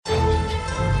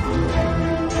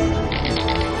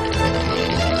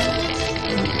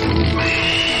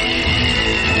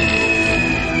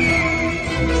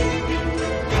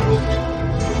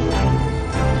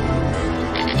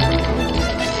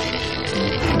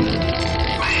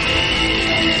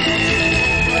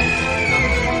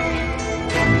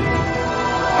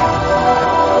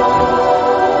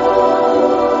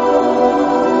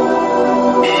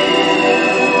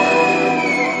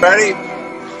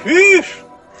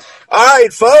All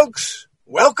right, folks,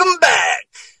 welcome back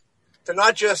to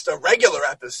not just a regular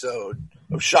episode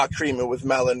of Shock Treatment with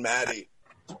Mel and Maddie,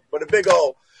 but a big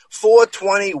old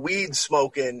 420 weed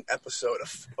smoking episode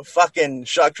of fucking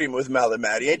Shock Treatment with Mel and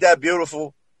Maddie. Ain't that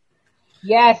beautiful?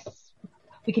 Yes.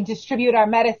 We can distribute our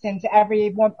medicine to every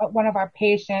one of our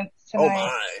patients tonight.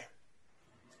 Oh,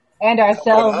 my. And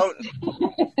ourselves.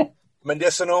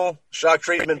 Medicinal shock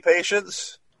treatment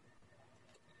patients?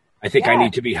 I think I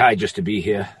need to be high just to be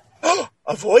here.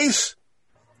 A voice?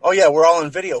 Oh, yeah, we're all in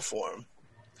video form.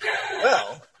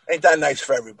 Well, ain't that nice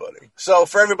for everybody? So,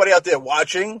 for everybody out there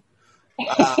watching,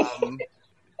 Benjamin,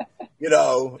 We're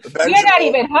not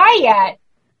even high yet.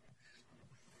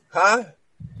 Huh?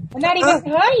 We're not even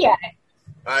high yet.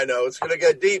 I know, it's going to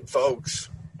get deep, folks.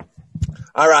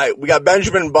 All right, we got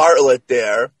Benjamin Bartlett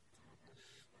there.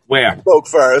 Where? Smoke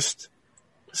first.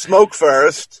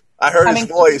 I heard his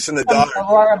voice in the dark.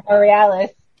 Aurora Borealis.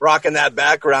 Rocking that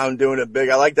background, doing it big.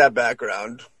 I like that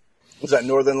background. Was that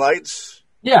Northern Lights?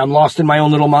 Yeah, I'm lost in my own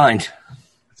little mind.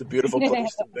 It's a beautiful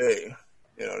place to be.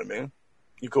 You know what I mean?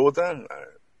 You cool with that? All right.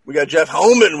 We got Jeff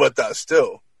Homan with us,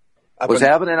 too. What's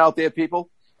happening out there,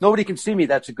 people? Nobody can see me.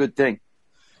 That's a good thing.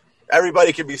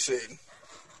 Everybody can be seen.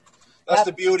 That's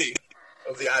the beauty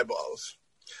of the eyeballs.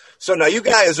 So now you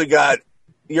guys have got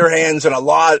your hands in a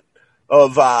lot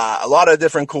of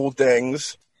different cool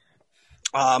things.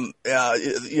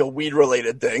 Weed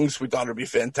related things. We thought it'd be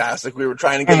fantastic. We were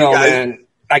trying to get you guys. Man.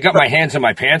 I got my hands in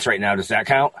my pants right now. Does that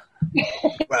count?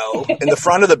 Well, in the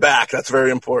front of the back, that's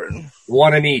very important.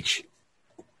 One in each.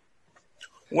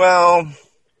 Well,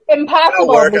 impossible.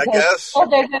 Work, I guess. Oh,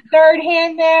 there's a third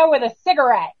hand there with a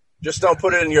cigarette. Just don't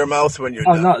put it in your mouth when you're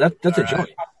done. Oh no, that's a joke.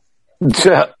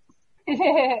 No.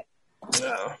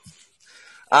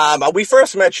 We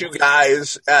first met you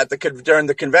guys at during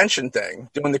the convention thing.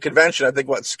 Doing the convention, I think,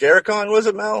 ScareCon, was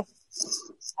it, Mel?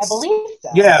 I believe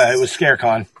so. Yeah, it was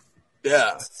ScareCon.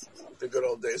 Yeah, the good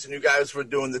old days. And you guys were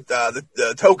doing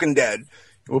the Token Dead.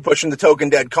 You were pushing the Token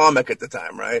Dead comic at the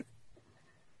time, right?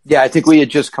 Yeah, I think we had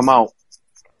just come out.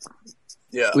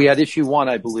 Yeah. We had issue 1,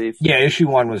 I believe. Yeah, issue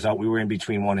 1 was out. We were in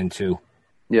between 1 and 2.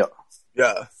 Yeah.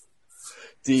 Yeah.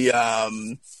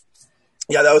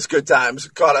 That was good times.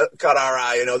 Caught our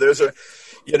eye.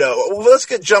 Let's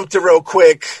jump to real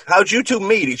quick. How'd you two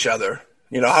meet each other?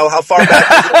 How far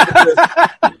back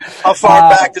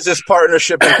does this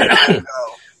partnership go?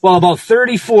 Well, about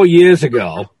 34 years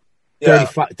ago,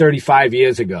 35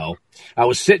 years ago, I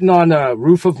was sitting on the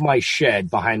roof of my shed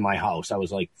behind my house. I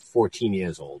was like 14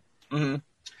 years old. Mm-hmm.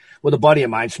 With a buddy of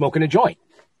mine smoking a joint.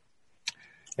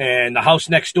 And the house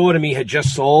next door to me had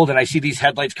just sold, and I see these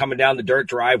headlights coming down the dirt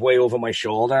driveway over my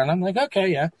shoulder, and I'm like, okay,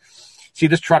 yeah. See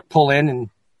this truck pull in, and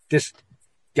this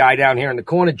guy down here in the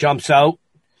corner jumps out,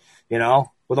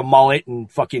 with a mullet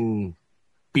and fucking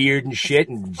beard and shit.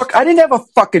 And fuck, I didn't have a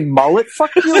fucking mullet.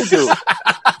 Fuck you, dude.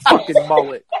 Fucking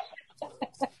mullet.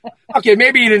 Okay,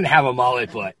 maybe you didn't have a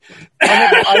mullet, but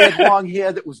I had long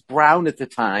hair that was brown at the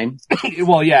time.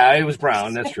 Well, yeah, it was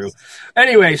brown. That's true.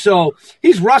 Anyway, so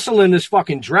he's rustling this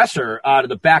fucking dresser out of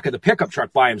the back of the pickup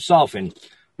truck by himself, and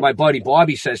my buddy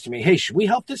Bobby says to me, "Hey, should we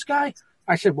help this guy?"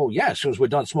 I said, "Well, yeah, as soon as we're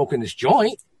done smoking this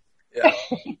joint." Yeah.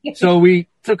 So we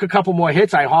took a couple more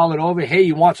hits. I hollered over, "Hey,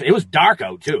 you want some?" It was dark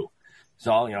out too,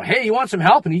 so hey, you want some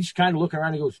help? And he just kind of looked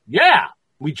around and goes, "Yeah."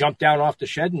 We jumped down off the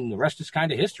shed, and the rest is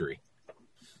kind of history.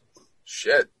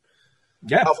 Shit.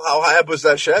 Yeah. How high up was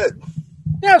that shed?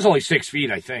 Yeah, it was only 6 feet,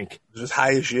 I think. Was it as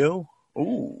high as you?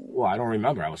 Ooh. Well, I don't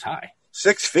remember. I was high.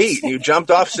 6 feet? You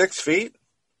jumped off 6 feet?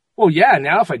 Well, yeah.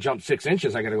 Now if I jump 6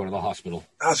 inches, I got to go to the hospital.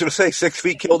 I was going to say 6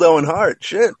 feet killed Owen Hart.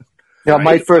 Shit. Yeah, right?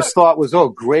 My first thought was, oh,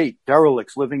 great.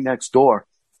 Derelict's living next door.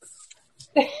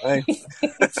 Hey.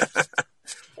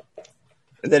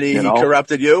 And then he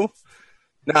corrupted you?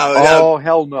 No.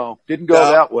 Hell no. Didn't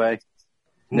go that way.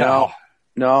 No.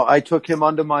 No, I took him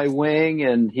under my wing,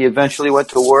 and he eventually went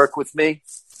to work with me.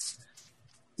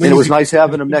 And it was nice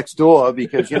having him next door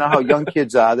because you know how young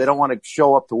kids are. They don't want to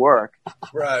show up to work.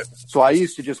 Right. So I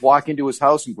used to just walk into his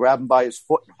house and grab him by his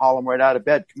foot and haul him right out of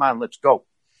bed. Come on, let's go.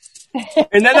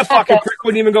 And then the fucking prick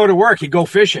wouldn't even go to work. He'd go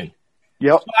fishing.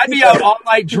 Yep. So I'd be out all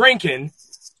night drinking,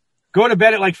 go to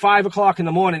bed at like 5 o'clock in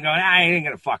the morning, going, I ain't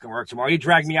going to fucking work tomorrow. He'd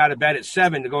drag me out of bed at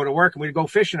 7 to go to work, and we'd go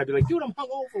fishing. I'd be like, dude, I'm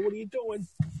hungover. What are you doing?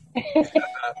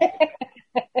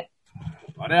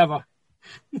 Whatever.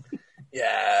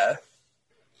 Yeah.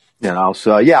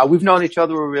 So we've known each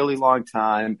other a really long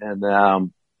time,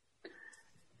 and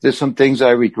there's some things I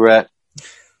regret.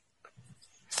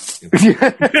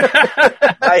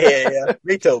 I hear you.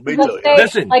 Me too.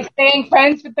 Listen, like staying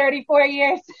friends for 34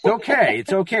 years.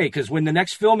 It's okay, because when the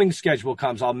next filming schedule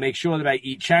comes, I'll make sure that I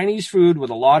eat Chinese food with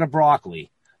a lot of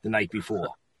broccoli the night before.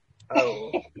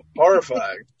 Oh,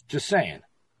 horrifying. Just saying.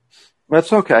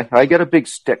 That's okay. I get a big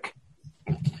stick.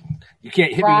 You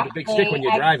can't hit me with a big stick when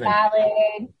you're driving.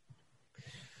 Salad.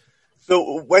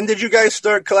 So when did you guys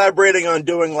start collaborating on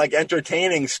doing like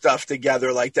entertaining stuff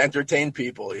together, like to entertain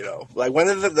people, you know? Like when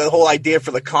did the whole idea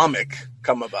for the comic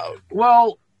come about?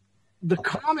 Well, the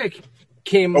comic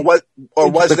came... Or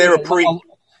was there a pre...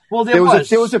 Well, there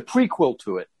was a prequel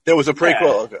to it. There was a prequel?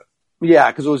 Yeah. Okay.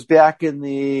 Yeah, because it was back in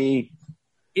the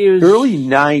early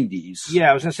 90s. Yeah,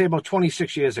 I was going to say about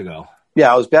 26 years ago.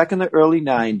 Yeah, it was back in the early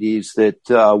 90s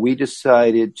that we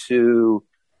decided to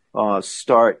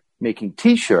start making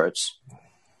T-shirts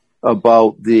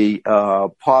about the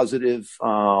positive,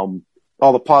 all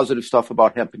the positive stuff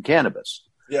about hemp and cannabis.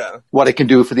 Yeah. What it can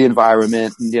do for the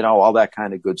environment and, you know, all that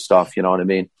kind of good stuff. You know what I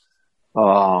mean?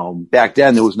 Back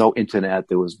then there was no internet.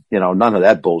 There was, you know, none of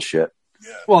that bullshit.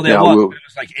 Yeah. Well, there was. It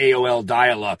was like AOL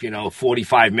dial-up, you know,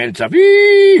 45 minutes of.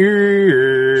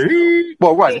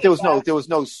 Well, right. There was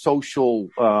no social.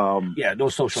 No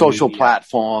social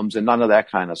platforms and none of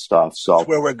that kind of stuff. So that's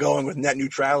where we're going with net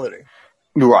neutrality.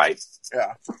 Right.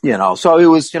 Yeah. You know, so it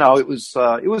was tough. It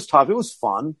was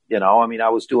fun. You know, I mean, I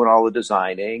was doing all the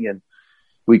designing and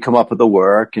we come up with the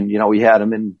work and, you know, we had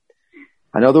them in,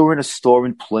 I know they were in a store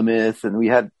in Plymouth and we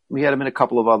had them in a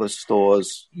couple of other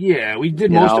stores. Yeah, we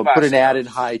did most of our put an ad in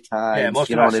High Times. Yeah, most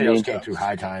of our sales came through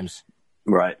High Times.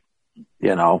 Right.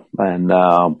 You know, and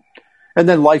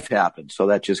then life happened. So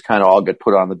that just kind of all got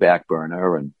put on the back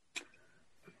burner and,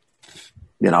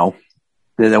 you know,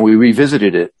 and then we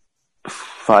revisited it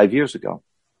 5 years ago.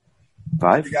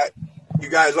 5? You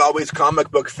guys always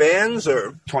comic book fans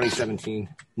or 2017?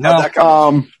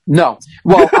 No. No.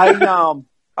 Well,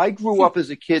 I grew up as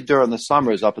a kid during the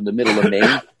summers up in the middle of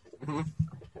Maine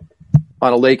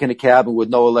on a lake in a cabin with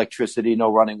no electricity,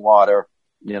 no running water,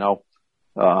 you know.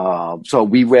 So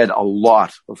we read a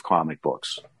lot of comic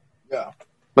books. Yeah.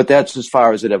 But that's as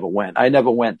far as it ever went. I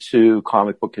never went to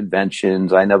comic book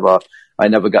conventions. I never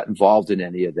got involved in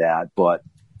any of that, but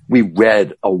we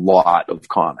read a lot of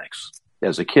comics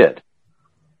as a kid.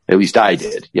 At least I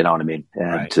did, you know what I mean?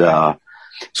 And, right.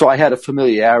 So I had a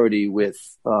familiarity with,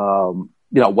 you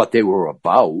know, what they were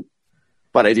about,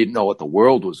 but I didn't know what the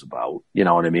world was about. You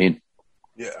know what I mean?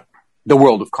 Yeah. The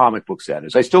world of comic books, that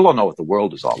is. I still don't know what the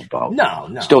world is all about.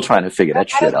 No. Still trying to figure that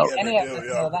shit out.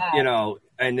 You know,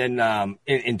 and then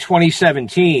in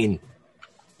 2017,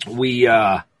 we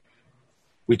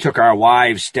took our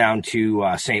wives down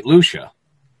to St. Lucia,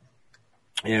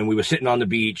 and we were sitting on the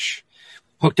beach,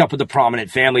 hooked up with a prominent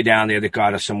family down there that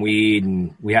got us some weed,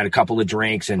 and we had a couple of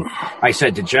drinks. And I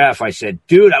said to Jeff,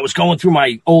 dude, I was going through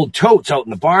my old totes out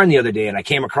in the barn the other day, and I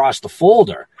came across the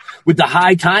folder with the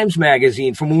High Times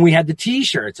magazine from when we had the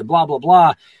T-shirts and blah, blah,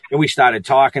 blah. And we started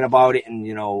talking about it. And,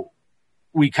 you know,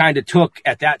 we kind of took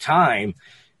at that time,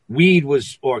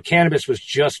 cannabis was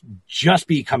just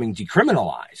becoming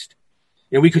decriminalized.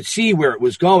 And we could see where it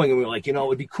was going. And we were like, you know, it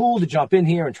would be cool to jump in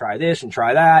here and try this and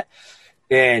try that.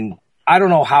 And I don't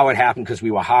know how it happened because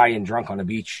we were high and drunk on the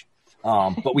beach.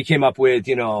 But we came up with,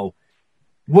 you know,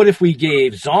 what if we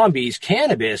gave zombies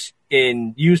cannabis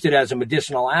and used it as a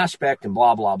medicinal aspect and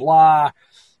blah, blah, blah.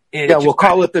 And we'll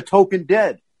call it the token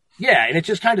dead. Yeah, and it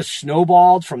just kind of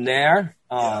snowballed from there.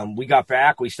 We got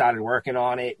back. We started working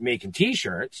on it, making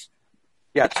T-shirts.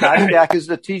 Yeah, starting back is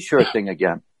the T-shirt thing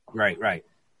again. Right.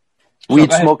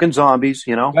 Weed smoking zombies,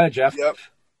 you know. Go ahead, Jeff. Yep.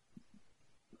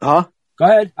 Huh? Go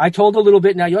ahead. I told a little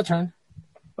bit. Now your turn.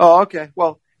 Oh, okay.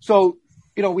 Well, so,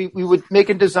 you know, we were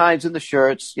making designs in the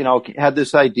shirts, you know, had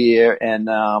this idea and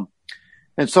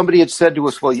somebody had said to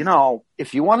us, well, you know,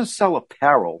 if you want to sell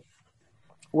apparel,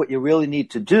 what you really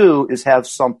need to do is have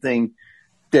something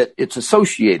that it's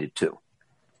associated to.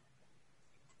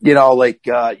 You know, like,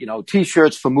 you know,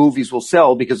 T-shirts for movies will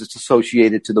sell because it's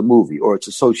associated to the movie or it's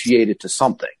associated to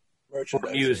something.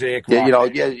 Music. Yeah, you know,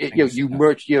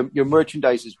 your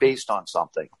merchandise is based on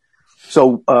something.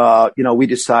 So, you know, we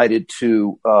decided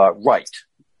to write.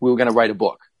 We were going to write a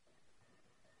book.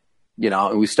 You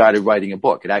know, and we started writing a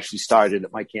book. It actually started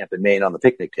at my camp in Maine on the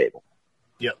picnic table.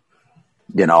 Yep.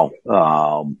 You know,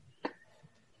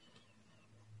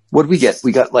 what did we get?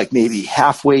 We got like maybe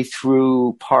halfway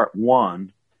through part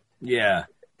 1. Yeah.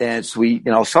 And so you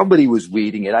know, somebody was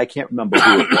reading it. I can't remember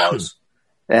who it was.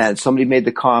 And somebody made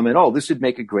the comment, oh, this would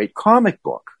make a great comic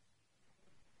book.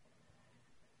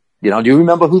 You know, do you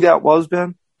remember who that was,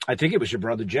 Ben? I think it was your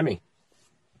brother, Jimmy.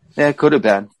 Yeah, it could have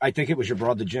been. I think it was your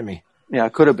brother, Jimmy. Yeah,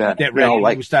 it could have been. That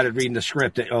we started reading the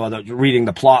script, or reading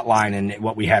the plot line and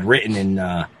what we had written.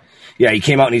 And he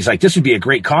came out and he's like, "This would be a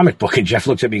great comic book." And Jeff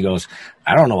looks at me and goes,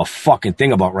 "I don't know a fucking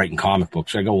thing about writing comic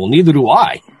books." I go, "Well, neither do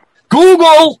I."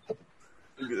 Google,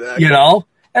 exactly.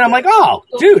 And I'm like, "Oh,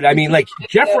 dude." I mean, like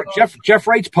Jeff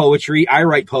writes poetry. I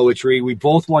write poetry. We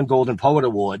both won Golden Poet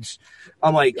Awards.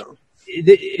 I'm like,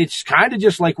 it's kind of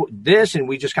just like this, and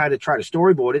we just kind of try to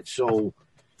storyboard it. So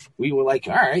we were like,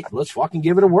 all right, let's fucking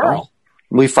give it a whirl.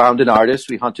 We found an artist.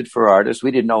 We hunted for artists.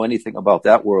 We didn't know anything about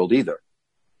that world either.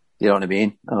 You know what I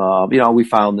mean? We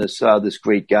found this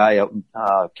great guy out in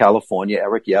California,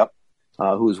 Eric Yep,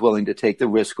 who was willing to take the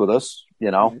risk with us.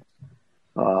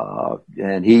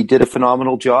 And he did a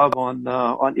phenomenal job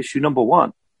on issue number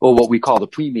 1, or what we call the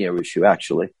premiere issue,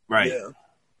 actually. Right.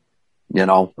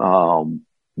 Yeah.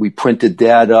 We printed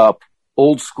that up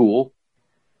old school,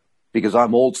 because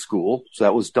I'm old school. So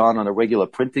that was done on a regular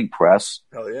printing press.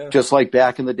 Oh, yeah. Just like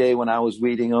back in the day when I was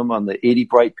reading them on the 80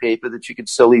 bright paper that you could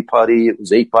silly putty. It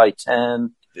was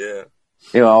 8x10. Yeah.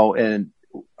 And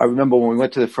I remember when we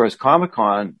went to the first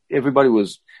Comic-Con, everybody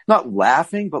was not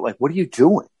laughing, but like, what are you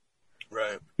doing?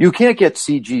 Right. You can't get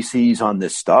CGCs on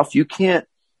this stuff. You can't,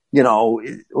 we're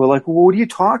like, well, what are you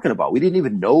talking about? We didn't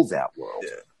even know that world.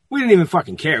 Yeah. We didn't even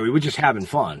fucking care. We were just having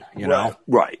fun, know?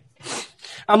 Right.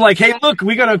 I'm like, hey, look,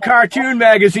 we got a cartoon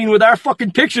magazine with our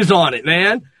fucking pictures on it,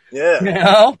 man.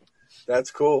 Yeah.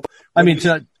 That's cool. I mean,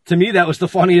 to me, that was the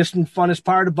funniest and funnest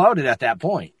part about it at that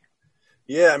point.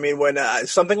 Yeah, I mean, when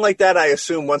something like that, I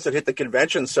assume once it hit the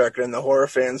convention circuit and the horror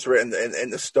fans were and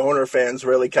the stoner fans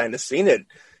really kind of seen it,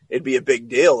 it'd be a big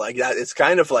deal. Like that, it's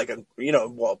kind of like a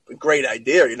great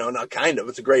idea. Not kind of,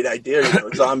 it's a great idea.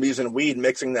 Zombies and weed,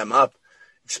 mixing them up,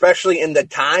 especially in the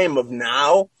time of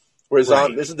now. Where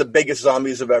this is the biggest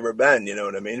zombies have ever been, you know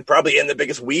what I mean? Probably in the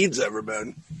biggest weeds ever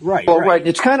been. Right. Well, right.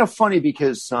 It's kind of funny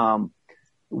because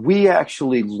we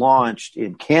actually launched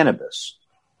in cannabis.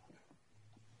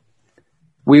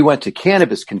 We went to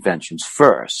cannabis conventions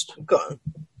first. Okay.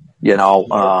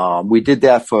 We did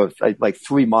that for like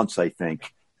 3 months, I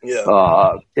think.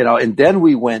 Yeah. And then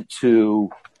we went to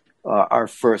our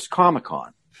first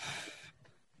Comic-Con.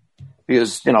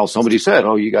 Because, somebody said,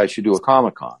 oh, you guys should do a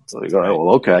Comic-Con. So they go, oh,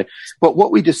 well, okay. But what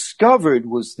we discovered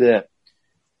was that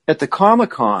at the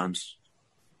Comic-Cons,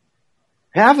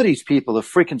 half of these people are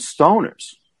freaking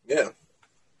stoners. Yeah.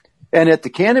 And at the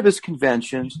cannabis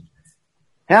conventions,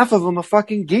 half of them are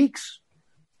fucking geeks.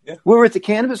 Yeah. We're at the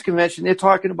cannabis convention, they're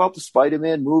talking about the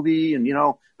Spider-Man movie and,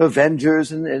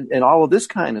 Avengers and all of this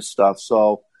kind of stuff.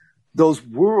 So those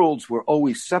worlds were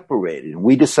always separated. And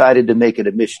we decided to make it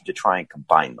a mission to try and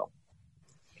combine them.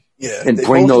 Yeah, and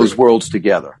bring those worlds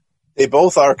together. They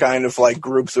both are kind of like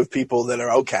groups of people that are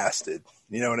outcasted.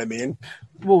 You know what I mean?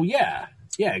 Well, yeah,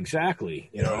 exactly.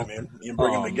 You know what I mean? You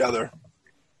bring them together.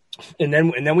 And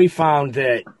then we found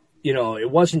that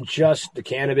it wasn't just the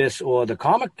cannabis or the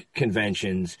comic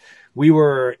conventions. We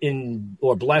were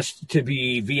blessed to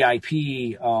be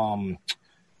VIP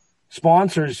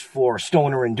sponsors for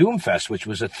Stoner and Doomfest, which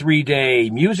was a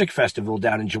 3-day music festival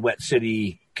down in Gillette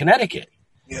City, Connecticut.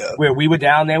 Yeah. Where we were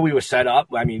down there, we were set up.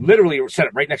 I mean, literally, we were set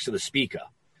up right next to the speaker.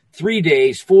 3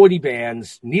 days, 40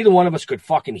 bands. Neither one of us could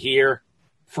fucking hear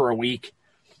for a week.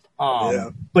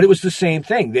 But it was the same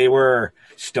thing. They were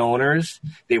stoners.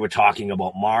 They were talking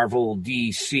about Marvel,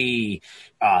 DC,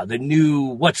 the new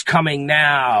what's coming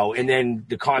now. And then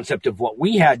the concept of what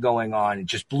we had going on, it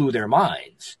just blew their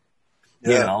minds.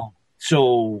 Yeah.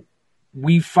 So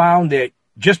we found that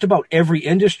just about every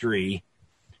industry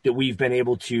that we've been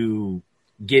able to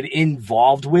get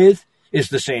involved with is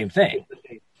the same thing,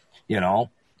 Yeah.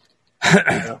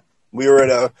 We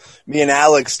were me and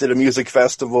Alex did a music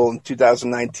festival in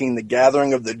 2019, the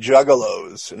Gathering of the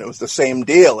Juggalos, and it was the same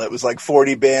deal. It was like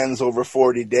 40 bands over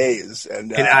 40 days.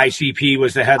 And ICP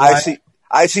was the headline?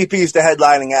 ICP is the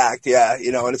headlining act, yeah,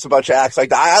 and it's a bunch of acts like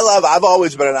that. I've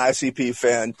always been an ICP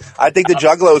fan. I think the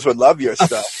Juggalos would love your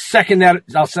stuff.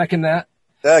 I'll second that.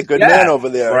 Yeah, good man over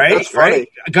there. Right, that's funny. Right.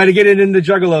 I got to get it in the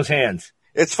Juggalos' hands.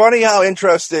 It's funny how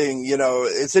interesting,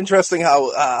 it's interesting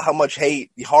how much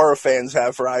hate horror fans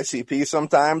have for ICP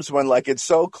sometimes when like it's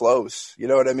so close. You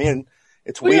know what I mean?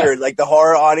 It's weird. Yeah. Like the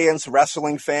horror audience,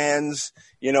 wrestling fans,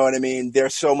 you know what I mean? They're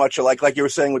so much alike. Like you were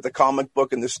saying with the comic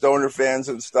book and the stoner fans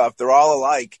and stuff, they're all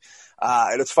alike.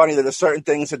 And it's funny that there's certain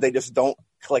things that they just don't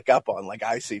click up on, like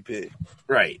ICP.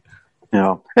 Right.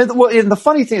 And the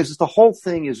funny thing is the whole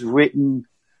thing is written,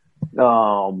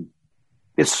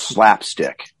 it's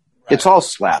slapstick. Right. It's all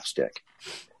slapstick.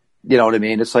 You know what I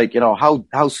mean? It's like,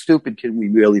 how stupid can we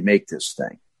really make this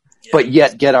thing? but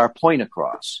yet get our point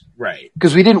across. Right.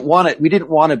 Because we didn't want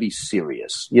to be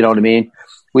serious. You know what I mean?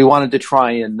 We wanted to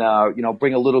try and,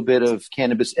 bring a little bit of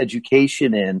cannabis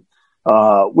education in,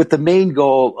 with the main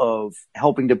goal of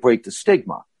helping to break the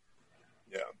stigma.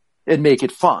 Yeah. And make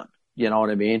it fun. You know what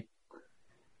I mean?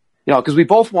 You know, because we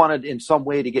both wanted in some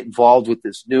way to get involved with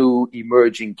this new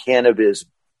emerging cannabis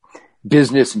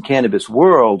business and cannabis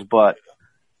world, but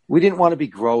we didn't want to be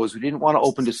growers. We didn't want to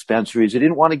open dispensaries. We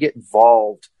didn't want to get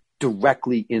involved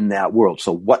directly in that world.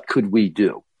 So what could we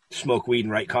do? Smoke weed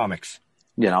and write comics.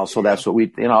 You know, so that's what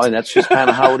we, and that's just kind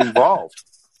of how it evolved.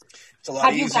 It's a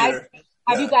lot easier.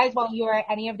 Have you guys, while you were at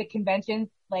any of the conventions,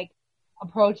 like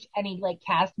approached any like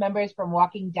cast members from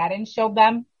Walking Dead and showed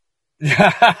them?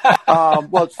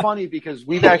 Well, it's funny because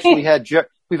we've actually had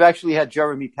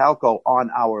Jeremy Palco on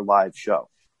our live show.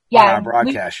 Yeah, on our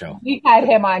broadcast show. We had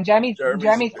him on. Jeremy's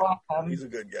awesome. He's a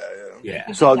good guy.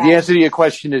 Yeah. So the answer to your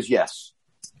question is yes.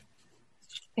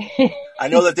 I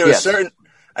know that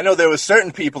there were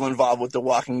certain people involved with The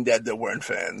Walking Dead that weren't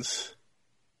fans.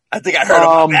 I think I heard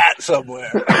about that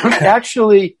somewhere.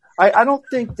 Actually, I don't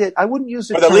think that I wouldn't use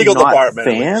the or the term legal not department.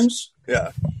 Fans.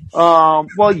 Yeah.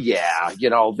 Well, yeah,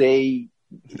 they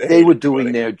were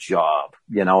doing their job.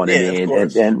 You know what I mean?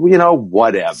 And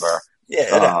whatever.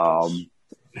 Yeah.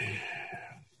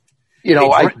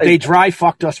 They dry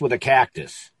fucked us with a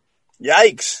cactus.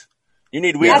 Yikes! You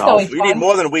need weed. You need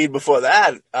more than weed before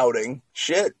that outing.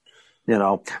 Shit.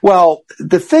 Well,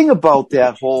 the thing about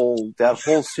that whole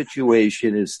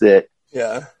situation is that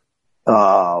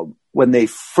when they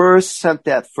first sent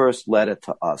that first letter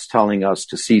to us telling us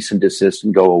to cease and desist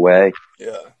and go away,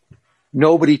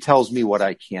 nobody tells me what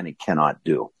I can and cannot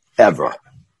do ever,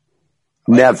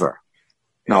 never.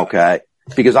 Okay,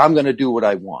 because I'm going to do what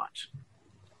I want.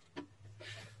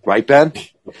 Right, Ben?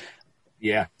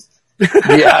 Yeah.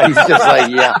 Yeah, he's just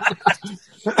like, yeah.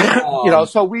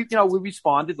 So we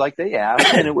responded like they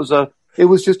asked, and it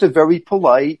was just a very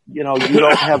polite, you don't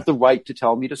have the right to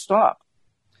tell me to stop.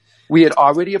 We had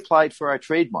already applied for our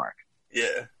trademark.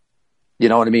 Yeah. You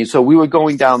know what I mean? So we were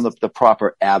going down the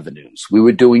proper avenues. We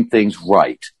were doing things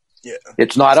right. Yeah.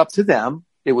 It's not up to them.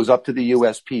 It was up to the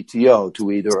USPTO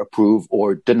to either approve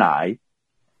or deny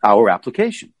our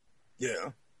application.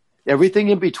 Yeah. Everything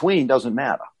in between doesn't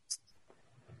matter.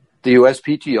 The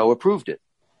USPTO approved it.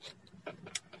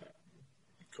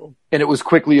 Cool. And it was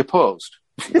quickly opposed.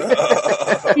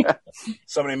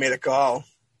 Somebody made a call.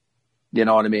 You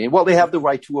know what I mean? Well, they have the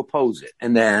right to oppose it.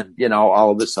 And then,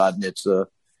 all of a sudden it's a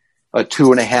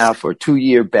 2.5 or 2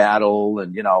 year battle.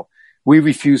 And, we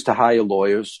refused to hire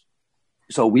lawyers.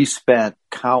 So we spent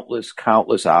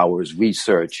countless hours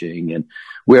researching, and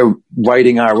we're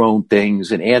writing our own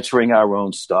things and answering our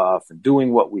own stuff and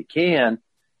doing what we can.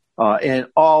 And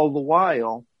all the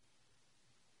while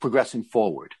progressing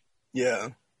forward. Yeah.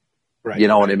 Right. You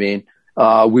know what I mean?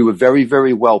 We were very,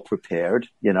 very well prepared,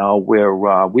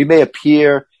 where we may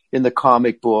appear in the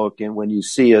comic book, and when you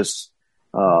see us,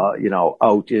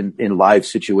 out in live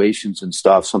situations and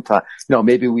stuff, sometimes,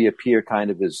 maybe we appear kind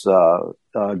of as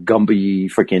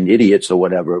Gumby freaking idiots or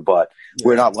whatever, but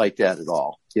we're not like that at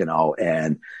all,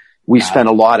 and we spent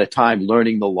a lot of time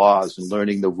learning the laws and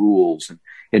learning the rules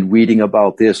and reading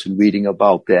about this and reading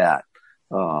about that.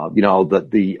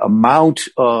 The amount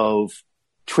of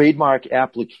trademark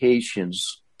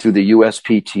applications through the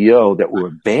USPTO that were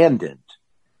abandoned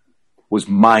was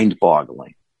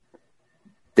mind-boggling.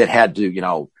 That had to,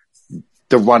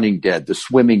 the Running Dead, the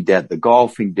Swimming Dead, the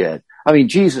Golfing Dead. I mean,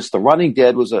 Jesus, the Running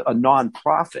Dead was a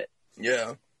non-profit.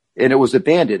 Yeah. And it was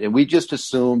abandoned. And we just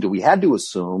assumed, we had to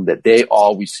assume that they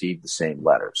all received the same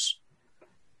letters.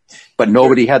 But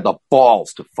nobody had the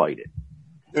balls to fight it.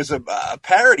 There's a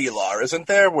parody law, isn't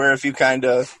there? Where if you kind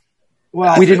of...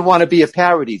 Well, we didn't want to be a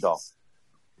parody, though.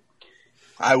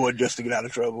 I would, just to get out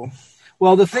of trouble.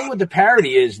 Well, the thing with the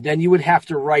parody is then you would have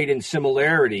to write in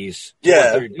similarities to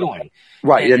what they're doing.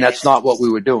 Right, and that's not what we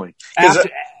were doing.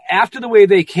 After the way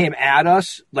they came at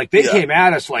us, like they came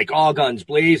at us like all guns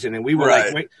blazing, and we were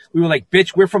like,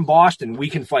 bitch, we're from Boston, we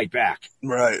can fight back.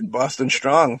 Right, Boston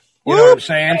strong. You know what I'm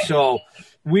saying? So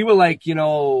we were like,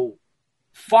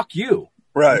 fuck you.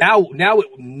 Right. Now it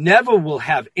never will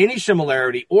have any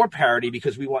similarity or parody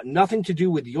because we want nothing to do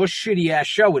with your shitty ass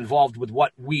show involved with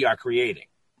what we are creating.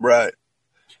 Right.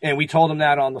 And we told them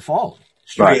that on the phone.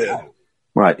 Right.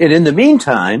 Right. And in the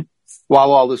meantime,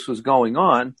 while all this was going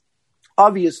on,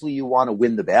 obviously you want to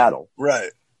win the battle.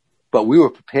 Right. But we were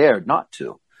prepared not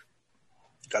to.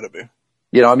 Gotta be.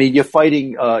 You're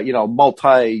fighting,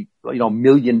 multi, $1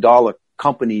 million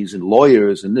companies and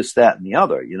lawyers and this, that, and the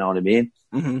other. You know what I mean?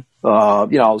 Mm-hmm.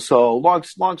 So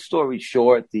long story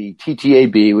short, the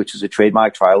TTAB, which is a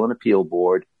Trademark Trial and Appeal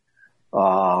Board,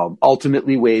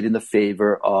 ultimately weighed in the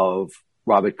favor of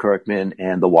Robert Kirkman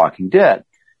and The Walking Dead.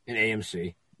 And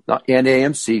AMC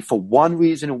for one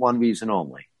reason and one reason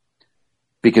only.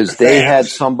 Because they had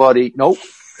somebody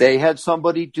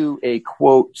do a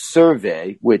quote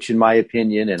survey, which in my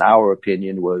opinion and our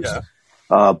opinion was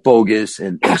bogus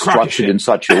and structured in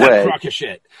such a way.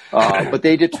 But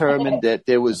they determined that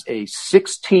there was a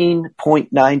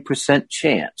 16.9%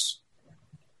 chance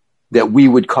that we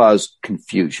would cause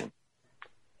confusion.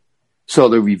 So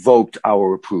they revoked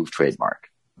our approved trademark.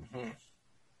 Mm-hmm.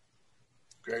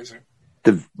 Crazy.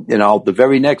 The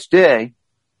very next day,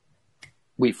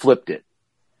 we flipped it.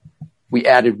 We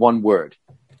added one word.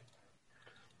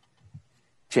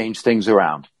 Changed things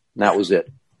around. And that was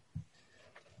it.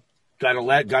 Got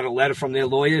a letter from their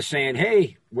lawyers saying,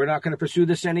 hey, we're not going to pursue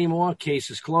this anymore.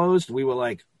 Case is closed. We were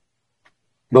like,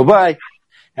 bye-bye.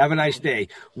 Have a nice day.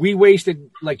 We wasted,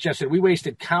 like Jeff said,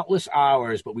 countless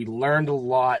hours, but we learned a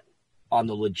lot on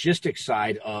the logistics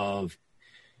side of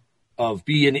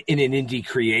being an indie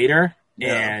creator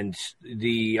and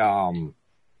the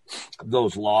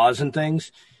those laws and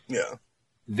things. Yeah.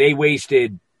 They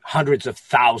wasted hundreds of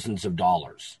thousands of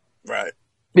dollars. Right.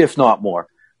 If not more.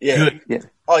 Yeah.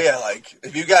 Oh, yeah, like,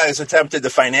 if you guys attempted to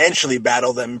financially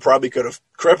battle them, probably could have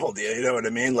crippled you, you know what I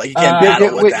mean? Like, you can't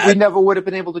battle with that. We never would have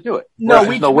been able to do it. No,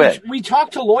 we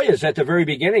talked to lawyers at the very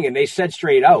beginning, and they said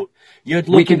straight out,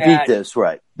 we can beat this,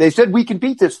 right. They said, we can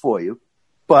beat this for you,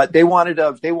 but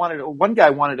one guy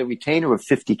wanted a retainer of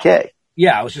 $50K.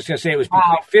 Yeah, I was just going to say it was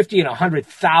between $50,000 and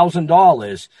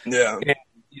 $100,000. Yeah. And,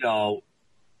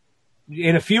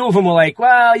 and a few of them were like,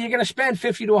 well, you're going to spend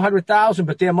 $50,000 to $100,000,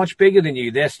 but they're much bigger than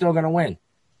you. They're still going to win.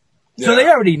 Yeah. So they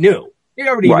already knew.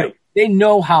 Knew. They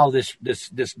know how this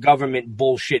government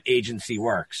bullshit agency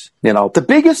works. The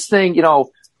biggest thing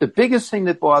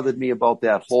that bothered me about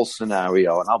that whole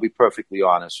scenario, and I'll be perfectly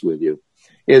honest with you,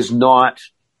 is not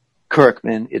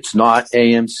Kirkman. It's not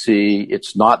AMC.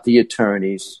 It's not the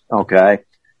attorneys. Okay.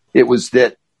 It was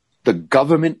that the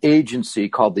government agency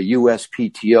called the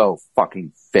USPTO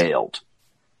fucking failed.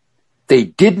 They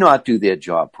did not do their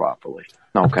job properly.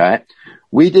 Okay.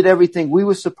 We did everything we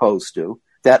were supposed to.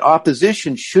 That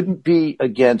opposition shouldn't be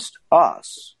against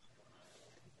us.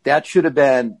 That should have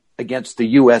been against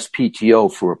the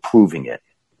USPTO for approving it.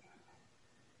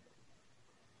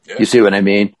 Yeah. You see what I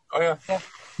mean? Oh, yeah.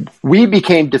 We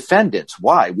became defendants.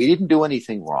 Why? We didn't do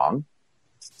anything wrong.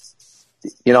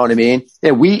 You know what I mean?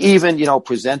 And we even,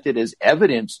 presented as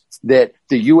evidence that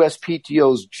the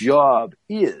USPTO's job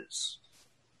is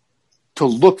to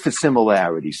look for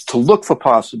similarities, to look for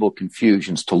possible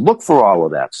confusions, to look for all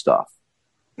of that stuff.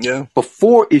 Yeah.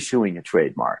 Before issuing a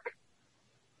trademark.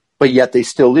 But yet they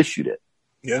still issued it.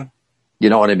 Yeah. You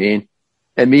know what I mean?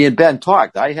 And me and Ben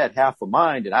talked. I had half a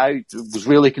mind, and I was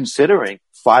really considering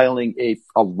filing a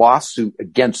lawsuit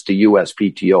against the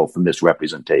USPTO for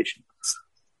misrepresentation.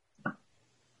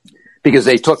 Because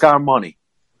they took our money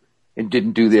and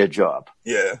didn't do their job.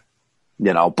 Yeah.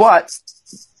 But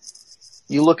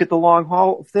you look at the long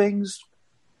haul of things,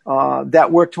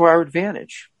 that worked to our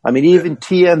advantage. I mean, even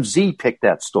TMZ picked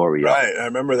that story up. Right. I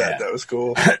remember that. Yeah. That was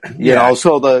cool.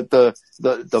 So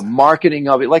the marketing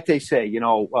of it, like they say,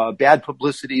 bad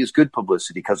publicity is good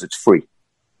publicity because it's free.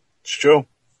 It's true.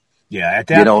 Yeah. At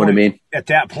that what I mean? At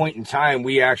that point in time,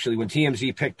 we actually, when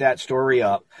TMZ picked that story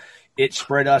up, it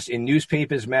spread us in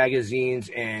newspapers, magazines,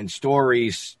 and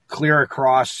stories clear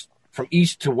across from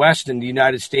east to west in the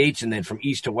United States and then from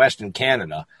east to west in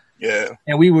Canada. Yeah.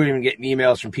 And we were even getting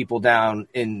emails from people down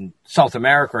in South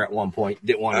America at one point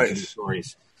that wanted to do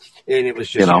stories. And it was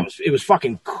just, it was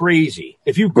fucking crazy.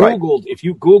 If you Googled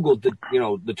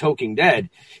the Talking Dead,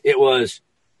 it was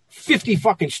 50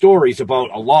 fucking stories about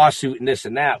a lawsuit and this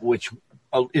and that, which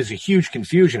is a huge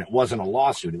confusion. It wasn't a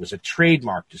lawsuit. It was a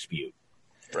trademark dispute.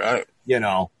 Right.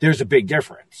 There's a big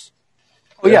difference.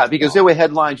 Oh, yeah, because there were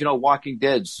headlines, Walking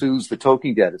Dead sues the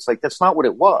Talking Dead. It's like, that's not what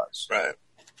it was. Right.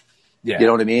 Yeah. You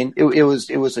know what I mean?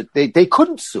 They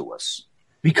couldn't sue us.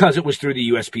 Because it was through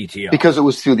the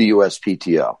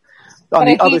USPTO. On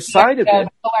the other side of it.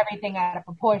 Blow everything out of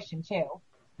proportion, too.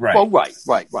 Right. Well,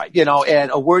 right.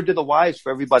 And a word to the wise for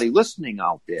everybody listening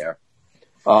out there.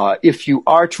 If you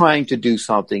are trying to do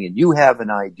something and you have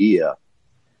an idea,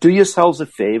 do yourselves a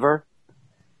favor.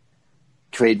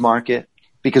 Trademark it,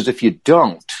 because if you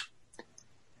don't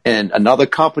and another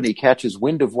company catches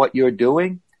wind of what you're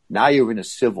doing, now you're in a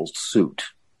civil suit.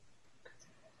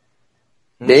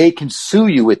 They can sue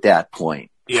you at that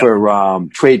point for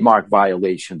trademark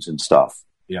violations and stuff.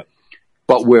 Yep.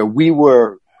 But where we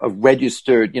were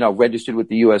registered with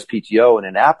the USPTO and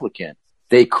an applicant,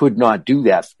 they could not do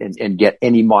that and get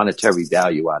any monetary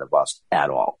value out of us at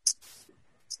all.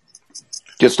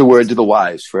 Just a word to the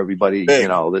wise for everybody,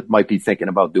 that might be thinking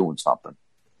about doing something.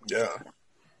 Yeah.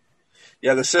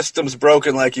 Yeah, the system's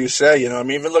broken, like you say.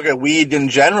 Even look at weed in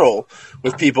general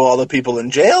with all the people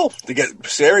in jail, to get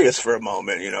serious for a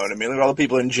moment, you know what I mean? Look at all the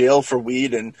people in jail for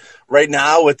weed. And right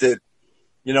now with it,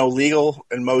 legal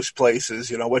in most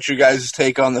places, what's your guys'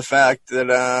 take on the fact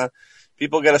that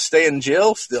people got to stay in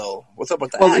jail still? What's up with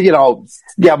that? Well,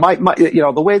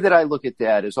 the way that I look at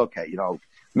that is, okay,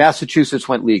 Massachusetts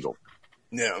went legal.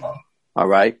 Yeah. All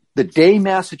right. The day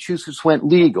Massachusetts went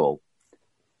legal,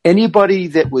 anybody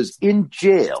that was in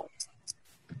jail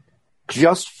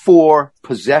just for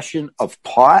possession of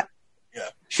pot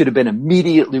should have been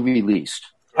immediately released.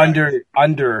 Under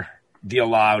the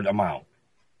allowed amount.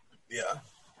 Yeah.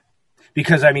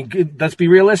 Because, let's be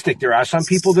realistic. There are some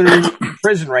people that are in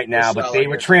prison right now, but they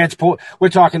were we're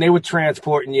talking they were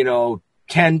transporting,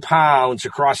 10 pounds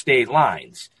across state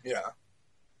lines. Yeah.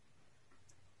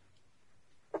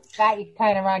 That you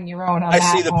kind of on your own. I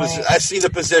see the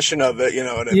position of it. You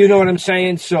know what I mean? You know what I'm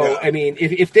saying? So, yeah.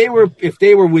 If they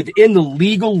were within the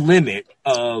legal limit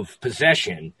of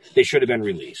possession, they should have been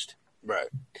released. Right.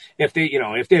 If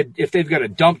they've got a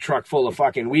dump truck full of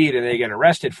fucking weed and they get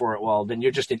arrested for it, well, then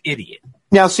you're just an idiot.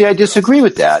 Now, see, I disagree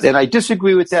with that, and I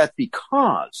disagree with that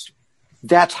because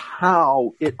that's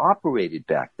how it operated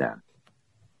back then.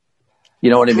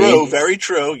 You know what I mean? Very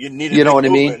true. You needed. You know what I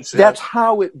mean? Yeah. That's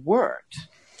how it worked.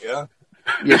 Yeah.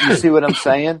 You see what I'm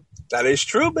saying? That is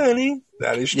true, Benny.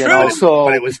 That is true. So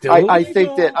it was still I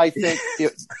think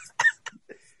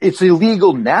it's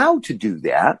illegal now to do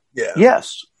that. Yeah.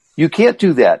 Yes, you can't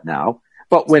do that now.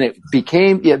 But when it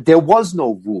became, there was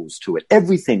no rules to it.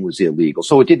 Everything was illegal,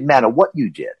 so it didn't matter what you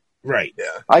did. Right. Yeah.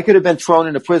 I could have been thrown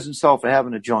in a prison cell for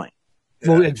having a joint. Yeah.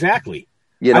 Well, exactly.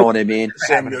 You know what I mean?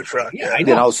 Same new truck. Yeah, I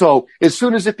know. So as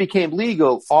soon as it became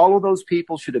legal, all of those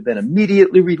people should have been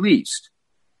immediately released.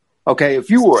 Okay, if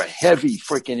you were a heavy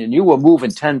freaking and you were moving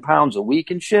 10 pounds a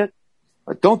week and shit,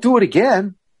 don't do it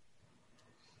again.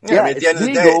 Yeah, at the end it's of the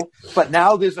legal, day, but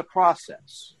now there's a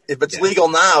process. If it's legal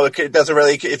now, it doesn't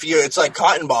really. It's like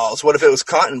cotton balls. What if it was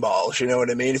cotton balls? You know what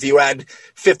I mean? If you had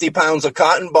 50 pounds of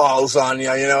cotton balls on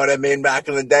you, you know what I mean? Back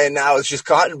in the day, now it's just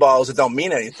cotton balls that don't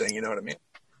mean anything. You know what I mean?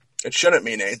 It shouldn't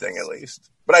mean anything, at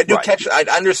least. But I do I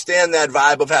understand that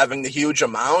vibe of having the huge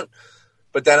amount.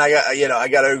 But then I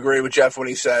got to agree with Jeff when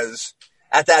he says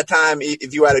at that time,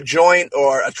 if you had a joint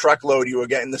or a truckload, you were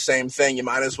getting the same thing. You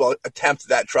might as well attempt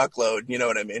that truckload. You know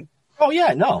what I mean? Oh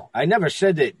yeah, no, I never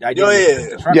said that. I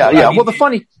didn't. Well,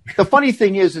 the funny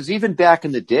thing is even back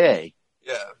in the day,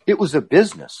 it was a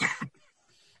business.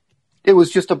 It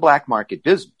was just a black market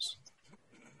business.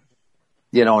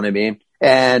 You know what I mean?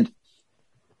 And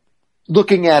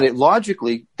looking at it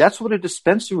logically, that's what a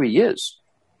dispensary is.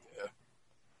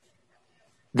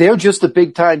 They're just the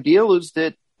big time dealers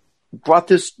that brought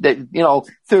this,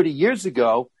 30 years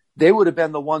ago, they would have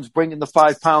been the ones bringing the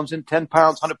 5 pounds and 10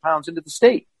 pounds, 100 pounds into the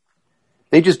state.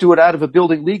 They just do it out of a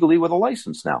building legally with a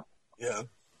license now. Yeah.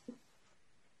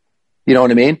 You know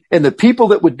what I mean? And the people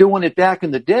that were doing it back in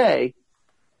the day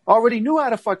already knew how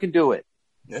to fucking do it.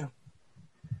 Yeah.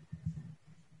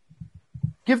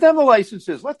 Give them the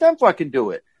licenses. Let them fucking do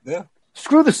it. Yeah.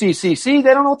 Screw the CCC.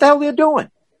 They don't know what the hell they're doing.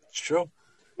 It's true.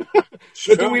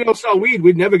 Good thing we don't sell weed.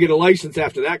 We'd never get a license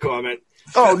after that comment.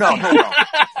 Oh, no.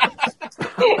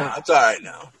 It's all right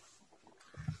now.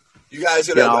 You guys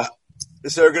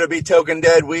is there going to be Token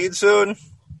Dead weed soon?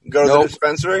 Go to the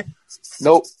dispensary?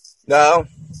 Nope. No?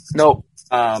 Nope.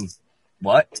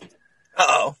 What?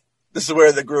 Uh-oh. This is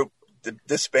where the group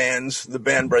disbands, the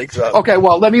band breaks up. Okay,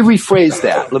 well, let me rephrase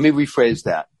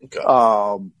that. Okay.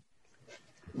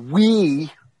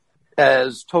 We,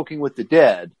 as Talking with the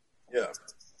Dead, yeah,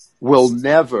 will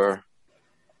never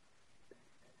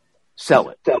sell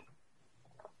it. There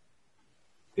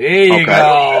you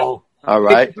go. All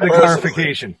right. For the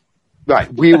clarification.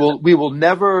 Right. We will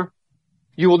never,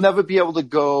 you will never be able to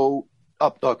go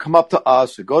up, come up to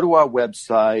us or go to our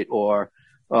website or,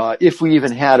 if we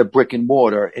even had a brick and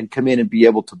mortar and come in and be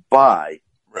able to buy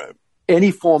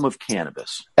any form of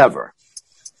cannabis ever.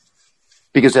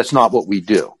 Because that's not what we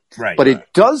do. Right. But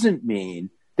it doesn't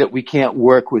mean that we can't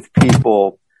work with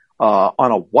people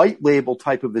on a white label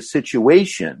type of a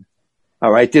situation.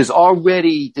 All right. There's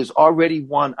already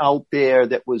one out there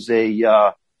that was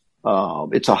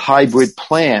it's a hybrid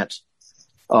plant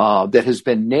that has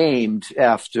been named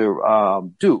after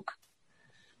Duke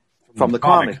from the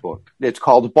comic book. It's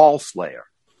called Ball Slayer.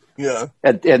 Yeah.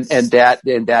 And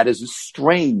that is a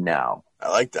strain now. I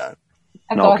like that.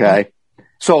 Okay.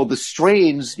 So the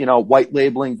strains, white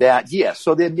labeling that, yes.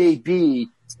 So there may be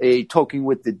a Talking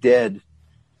with the Dead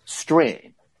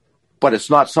strain, but it's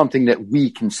not something that we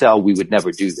can sell. We would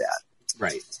never do that.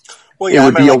 Right. Well, it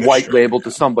would be a white label to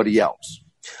somebody else.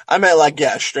 I meant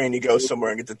a strain, you go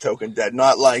somewhere and get the Token Dead,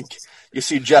 not like you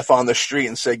see Jeff on the street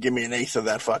and say, give me an eighth of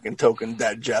that fucking Token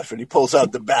Dead, Jeff. And he pulls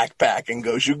out the backpack and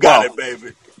goes, you got it,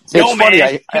 baby. Yo, man,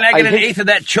 can I get an eighth of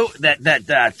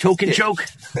that Token choke?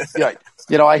 Yeah.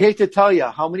 I hate to tell you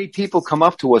how many people come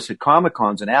up to us at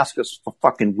Comic-Cons and ask us for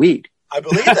fucking weed. I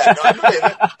believe that. No, I believe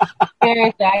it.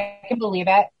 Seriously, I can believe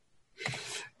it.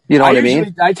 You know what I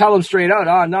mean? I tell them straight out,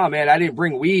 oh, no, man, I didn't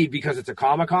bring weed because it's a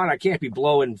Comic-Con. I can't be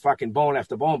blowing fucking bone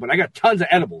after bone, but I got tons of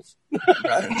edibles.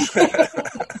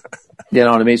 You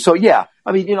know what I mean? So, yeah,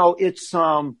 I mean, it's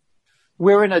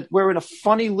we're in a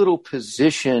funny little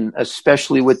position,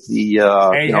 especially with the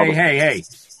Hey.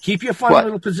 Keep your funny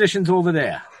little positions over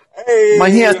there. Hey.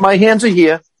 My hands are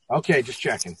here. Okay, just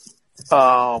checking. It's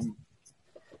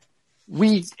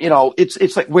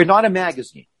like we're not a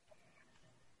magazine.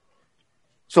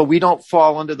 So we don't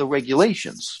fall under the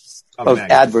regulations of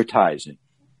advertising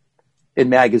in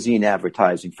magazine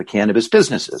advertising for cannabis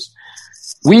businesses.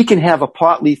 We can have a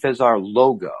pot leaf as our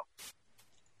logo,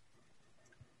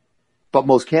 but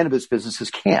most cannabis businesses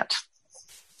can't.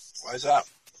 Why is that?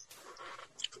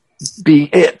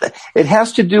 It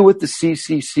has to do with the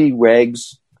CCC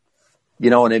regs. You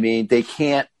know what I mean? They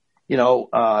can't,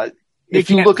 if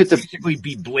you look at basically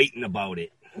be blatant about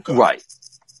it. Right.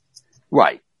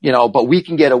 But we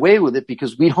can get away with it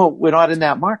because we're not in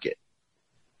that market.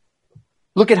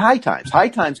 Look at High Times. High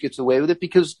Times gets away with it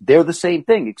because they're the same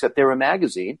thing, except they're a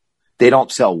magazine. They don't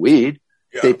sell weed.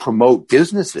 Yeah. They promote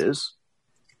businesses.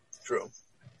 True.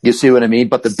 You see what I mean?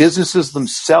 But the businesses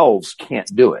themselves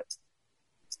can't do it.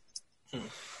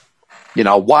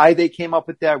 Why they came up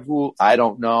with that rule, I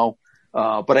don't know.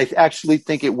 But I actually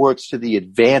think it works to the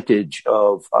advantage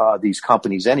of these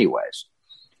companies anyways.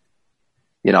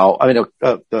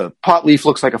 The pot leaf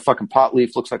looks like a fucking pot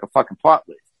leaf, looks like a fucking pot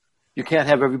leaf. You can't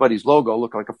have everybody's logo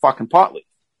look like a fucking pot leaf.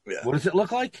 Yeah. What does it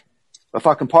look like? A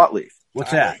fucking pot leaf.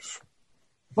 What's that?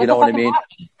 You know what I mean?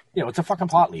 Yeah, what's a fucking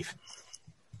pot leaf?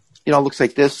 It looks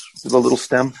like this with a little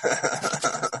stem.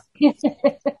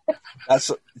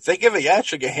 Think of it, yeah,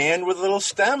 it's like a hand with a little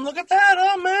stem. Look at that,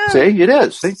 oh man. See, it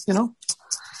is. See, so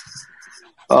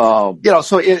I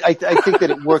think that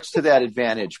it works to that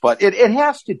advantage, but it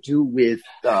has to do with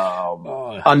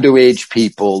underage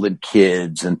people and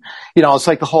kids, and it's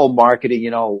like the whole marketing.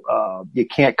 You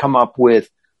can't come up with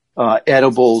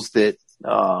edibles that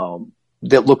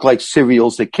look like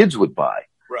cereals that kids would buy,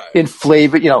 right? In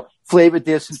flavor, flavored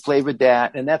this and flavored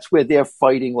that, and that's where they're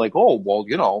fighting. Like, oh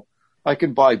well, I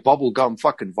can buy bubblegum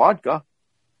fucking vodka,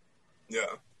 yeah,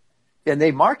 and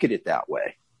they market it that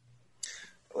way.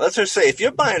 Let's just say, if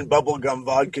you're buying bubblegum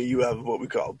vodka, you have what we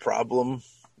call a problem.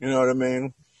 You know what I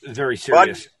mean? Very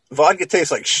serious. Vodka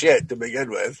tastes like shit to begin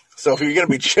with. So if you're going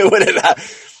to be chewing it,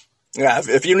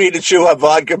 if you need to chew up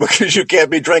vodka because you can't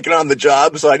be drinking on the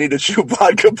job, so I need to chew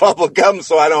vodka bubblegum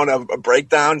so I don't have a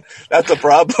breakdown, that's a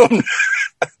problem.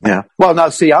 Yeah. Well, now,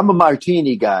 see, I'm a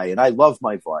martini guy, and I love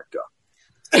my vodka.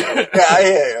 Yeah, I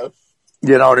hear you.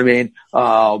 You know what I mean?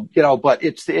 But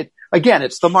again,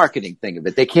 it's the marketing thing of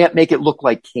it. They can't make it look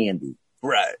like candy.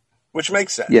 Right. Which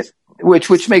makes sense. Yes.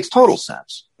 Which makes total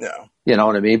sense. Yeah. You know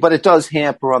what I mean? But it does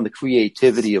hamper on the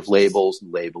creativity of labels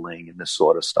and labeling and this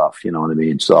sort of stuff. You know what I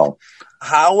mean? So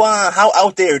how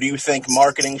out there do you think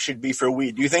marketing should be for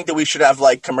weed? Do you think that we should have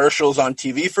commercials on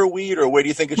TV for weed, or where do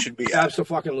you think it should be at?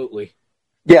 Absolutely.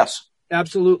 Yes.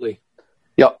 Absolutely.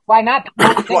 Yep. Why not?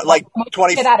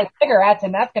 20 get out of cigarettes,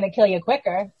 and that's going to kill you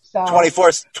quicker. So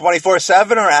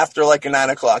 24/7 or after a 9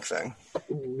 o'clock thing?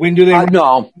 When do they?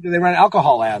 No. Do they run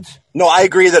alcohol ads? No, I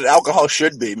agree that alcohol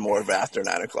should be more of after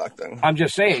 9 o'clock thing. I'm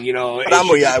just saying, But I'm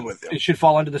with you. It should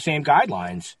fall under the same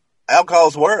guidelines.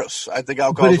 Alcohol's worse. I think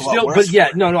alcohol's a lot worse. But yeah,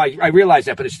 no, I realize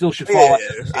that, but it still should fall under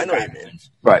the same I know guidelines. what you mean.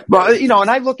 Right. Well,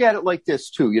 and I look at it like this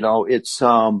too. It's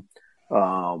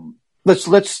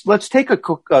let's take a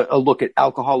look at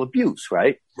alcohol abuse.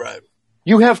 Right. Right.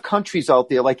 You have countries out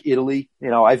there like Italy.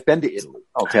 I've been to Italy.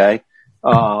 Okay.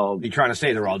 You trying to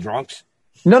say they're all drunks?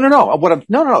 No.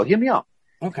 No. Hear me out.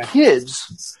 Okay.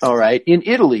 Kids, all right, in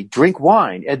Italy drink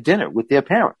wine at dinner with their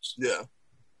parents. Yeah.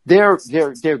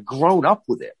 They're grown up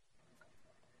with it.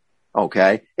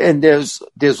 Okay. And there's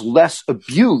less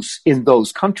abuse in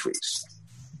those countries.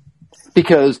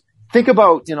 Because think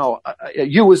about,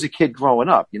 you as a kid growing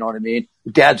up, you know what I mean?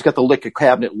 Dad's got the liquor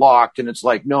cabinet locked and it's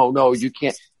like, no, you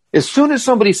can't. As soon as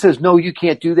somebody says, no, you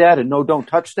can't do that and no, don't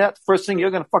touch that, the first thing you're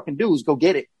going to fucking do is go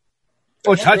get it.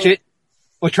 Or touch it.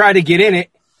 or try to get in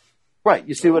it. Right.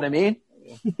 You see what I mean?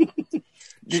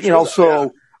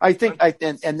 So I think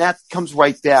and that comes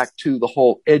right back to the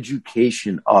whole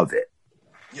education of it.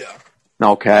 Yeah.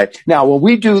 Okay. Now, when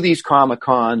we do these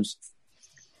Comic-Cons,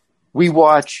 we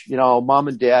watch, mom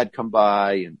and dad come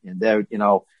by and they're,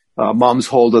 mom's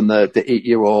holding the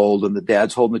 8-year-old and the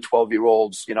dad's holding the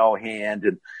 12-year-old's,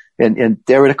 hand and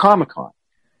they're at a Comic-Con.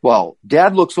 Well,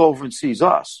 dad looks over and sees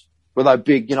us with our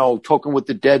big, Token with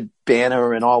the Dead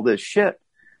banner and all this shit.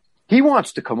 He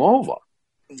wants to come over.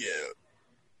 Yeah.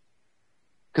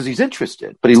 Because he's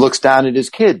interested, but he looks down at his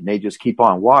kid and they just keep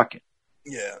on walking.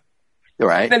 Yeah.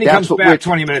 Right. Then he comes back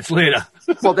 20 minutes later.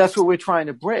 Well, that's what we're trying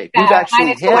to break. Yeah,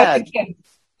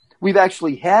 We've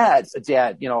actually had a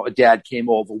dad, a dad came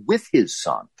over with his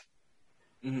son.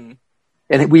 Mm-hmm.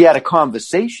 And we had a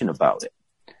conversation about it.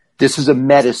 This is a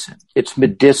medicine. It's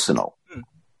medicinal.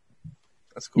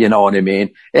 That's cool. You know what I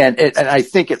mean? And I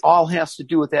think it all has to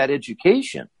do with that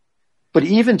education. But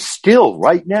even still,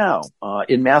 right now,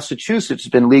 in Massachusetts,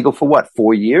 it's been legal for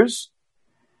 4 years?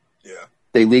 Yeah.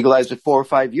 They legalized it 4 or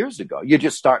 5 years ago.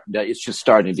 It's just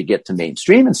starting to get to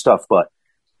mainstream and stuff, but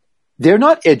they're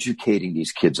not educating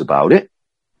these kids about it.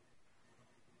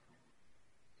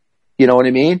 You know what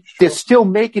I mean? Sure. They're still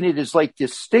making it as like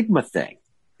this stigma thing.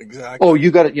 Exactly. Oh,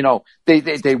 you got to,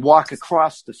 they walk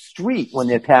across the street when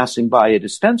they're passing by a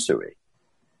dispensary.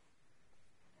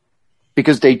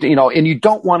 Because and you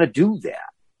don't want to do that.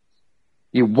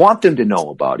 You want them to know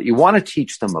about it. You want to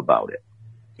teach them about it.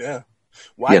 Yeah.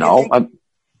 Why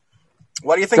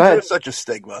do you think there's such a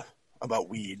stigma about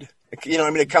weed?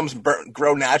 It comes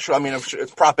grow natural. I mean,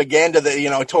 it's propaganda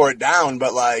that, tore it down,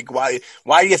 but like, why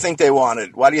do you think they want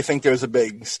it? Why do you think there's a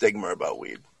big stigma about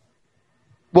weed?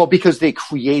 Well, because they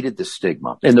created the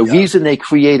stigma. And the reason they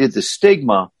created the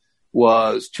stigma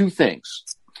was two things: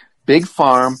 Big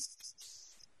Farm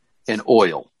and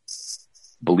oil.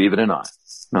 Believe it or not.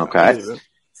 Okay.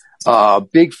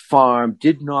 Big Farm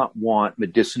did not want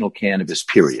medicinal cannabis,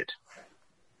 period.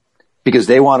 Because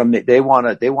they want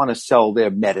to sell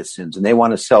their medicines and they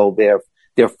want to sell their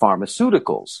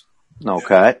pharmaceuticals.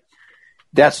 Okay.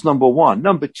 That's number one.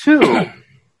 Number two,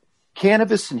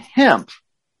 cannabis and hemp,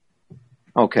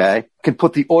 okay, can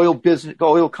put the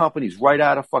oil companies right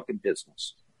out of fucking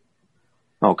business.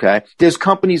 Okay. There's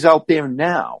companies out there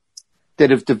now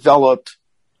that have developed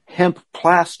hemp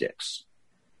plastics.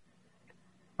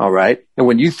 All right. And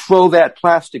when you throw that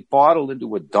plastic bottle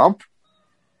into a dump,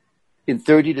 in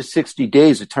 30 to 60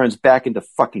 days, it turns back into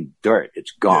fucking dirt.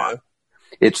 It's gone.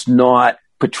 Yeah. It's not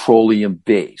petroleum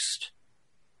based.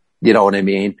 You know what I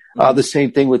mean? Mm-hmm. The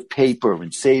same thing with paper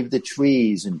and Save the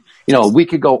Trees. And, we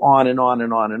could go on and on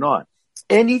and on and on.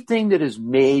 Anything that is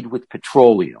made with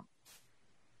petroleum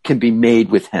can be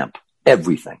made with hemp.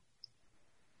 Everything.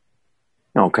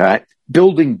 Okay.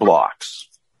 Building blocks,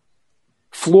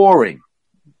 flooring.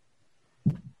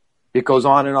 It goes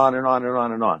on and on and on and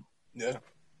on and on. Yeah.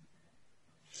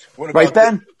 What about right,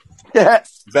 Ben? Yeah.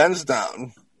 Ben's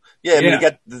down. Yeah, I mean, you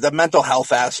get the mental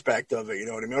health aspect of it. You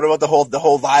know what I mean? What about the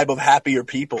whole vibe of happier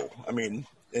people? I mean,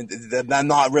 they're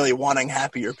not really wanting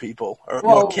happier people or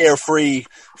more carefree,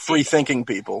 free-thinking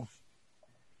people.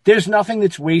 There's nothing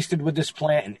that's wasted with this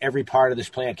plant, and every part of this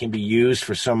plant can be used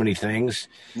for so many things.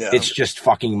 Yeah. It's just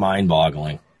fucking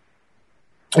mind-boggling.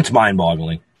 It's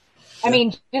mind-boggling. I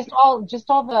mean, just all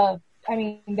the. I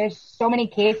mean, there's so many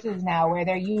cases now where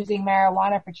they're using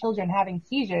marijuana for children having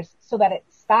seizures so that it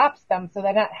stops them, so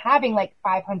they're not having like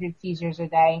 500 seizures a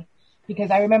day. Because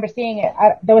I remember seeing it.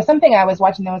 There was something I was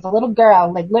watching. There was a little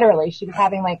girl, like literally, she was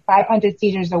having like 500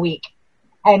 seizures a week.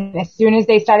 And as soon as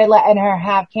they started letting her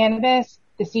have cannabis,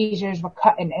 the seizures were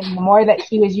cutting. And the more that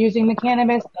she was using the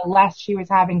cannabis, the less she was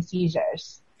having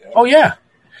seizures. Oh, yeah.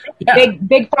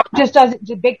 Big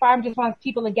Farm just wants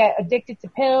people to get addicted to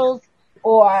pills.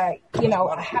 Or,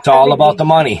 it's all about the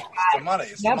money. It's the money.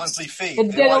 It's the monthly fee.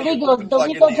 The legal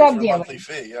drug dealing. Monthly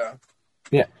fee, yeah.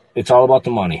 Yeah, it's all about the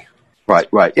money.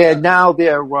 Right. And now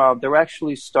they're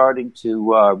actually starting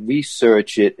to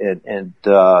research it and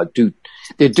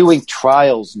they're doing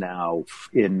trials now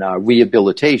in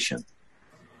rehabilitation.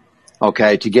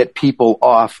 Okay, to get people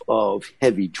off of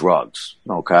heavy drugs.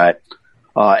 Okay,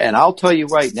 and I'll tell you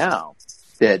right now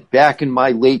that back in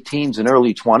my late teens and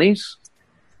early 20s.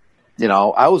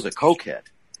 I was a cokehead.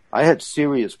 I had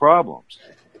serious problems.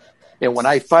 And when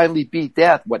I finally beat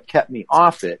that, what kept me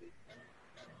off it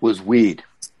was weed.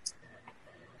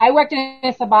 I worked in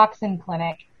a Suboxone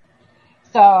clinic.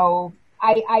 So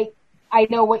I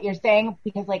know what you're saying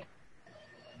because like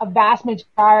a vast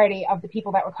majority of the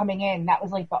people that were coming in, that was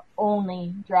like the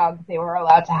only drug they were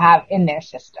allowed to have in their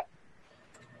system.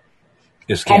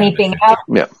 Anything else,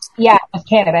 it was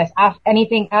cannabis.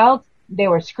 Anything else, they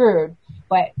were screwed.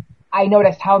 But I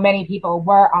noticed how many people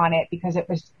were on it because it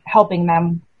was helping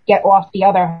them get off the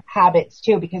other habits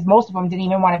too, because most of them didn't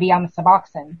even want to be on the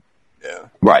Suboxone. Yeah.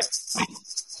 Right.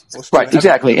 Right,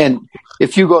 exactly. And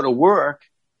if you go to work,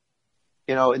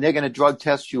 and they're going to drug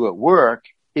test you at work,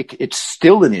 it's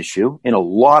still an issue in a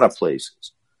lot of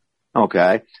places.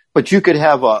 Okay. But you could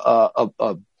have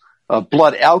a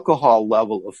blood alcohol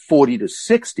level of 40 to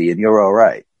 60 and you're all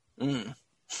right. Mm.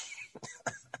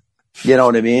 You know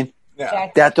what I mean?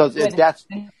 Yeah. That's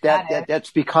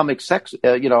become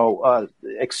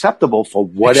acceptable for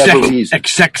whatever reason.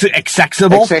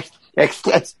 Acceptable?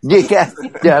 Yeah,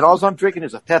 and all I'm drinking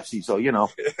is a Pepsi, so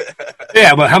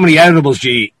Yeah, but how many edibles do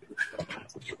you eat?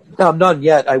 No, none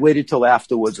yet. I waited till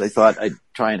afterwards. I thought I'd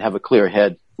try and have a clear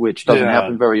head, which doesn't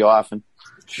happen very often.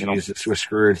 Jesus, we're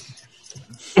screwed.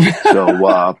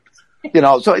 So,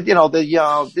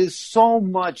 there's so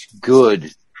much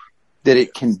good that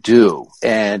it can do.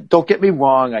 And don't get me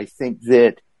wrong, I think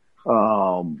that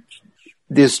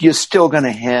you're still going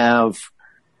to have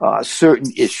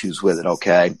certain issues with it,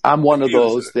 okay? I'm one of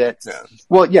those that,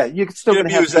 you're still going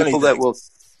to have people that will,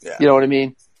 you know what I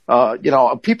mean?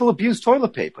 People abuse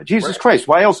toilet paper. Jesus Christ,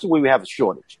 why else do we have a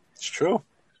shortage? It's true.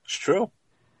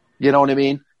 You know what I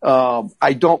mean?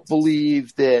 I don't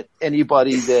believe that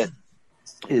anybody that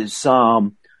is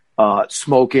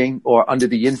smoking or under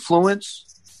the influence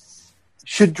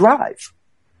should drive.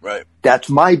 Right. That's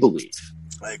my belief.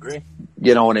 I agree.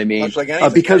 You know what I mean?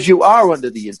 Like because you are under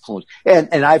the influence.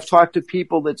 And I've talked to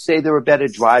people that say they're a better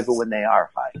driver when they are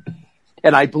high.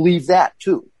 And I believe that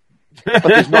too. But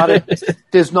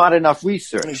there's not enough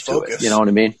research to it. You know what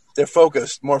I mean? They're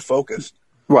more focused.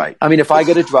 Right. I mean, if I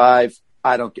got to drive,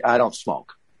 I don't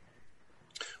smoke.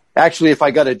 Actually, if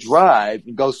I got to drive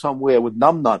and go somewhere with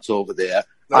numbnuts over there,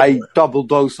 I double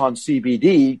dose on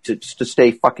CBD to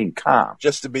stay fucking calm.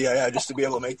 Just to be able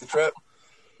to make the trip.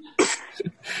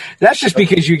 That's just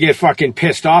because you get fucking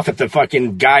pissed off at the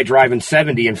fucking guy driving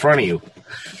 70 in front of you.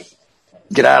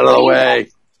 Get out of the way.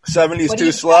 70's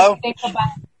too slow.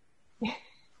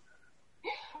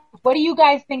 What do you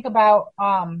guys think about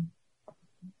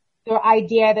the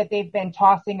idea that they've been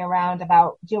tossing around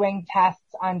about doing tests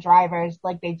on drivers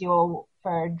like they do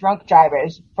for drunk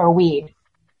drivers for weed?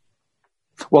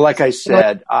 Well, like I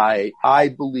said,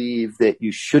 I believe that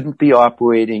you shouldn't be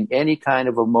operating any kind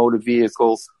of a motor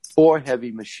vehicle or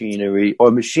heavy machinery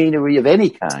or machinery of any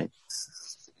kind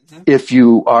if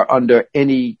you are under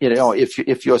any,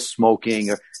 if you're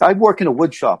smoking. I work in a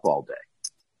wood shop all day.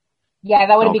 Yeah,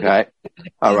 that would be good.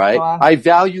 All right. I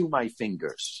value my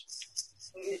fingers.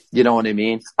 You know what I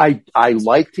mean? I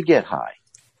like to get high,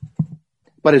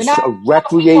 but it's a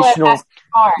recreational.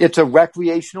 It's a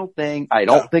recreational thing. I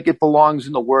don't think it belongs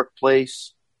in the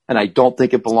workplace, and I don't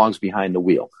think it belongs behind the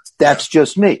wheel. That's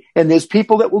just me. And there's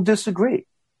people that will disagree,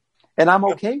 and I'm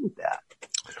okay with that.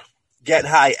 Get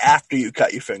high after you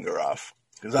cut your finger off,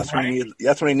 because that's when you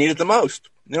need it the most.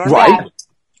 You know what right? I mean?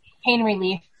 Pain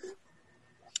relief.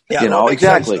 Yeah,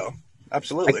 exactly. Sense,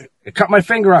 absolutely. I cut my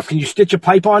finger off. Can you stitch a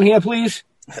pipe on here, please?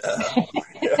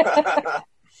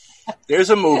 There's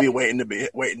a movie waiting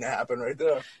to happen right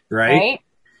there. Right?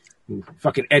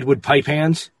 Fucking Edward Pipe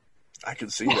Hands. I can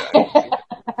see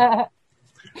that.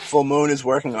 Full Moon is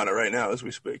working on it right now as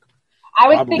we speak. I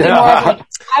was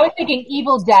thinking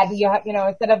Evil Dead.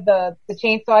 Instead of the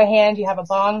chainsaw hand, you have a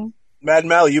bong. Mad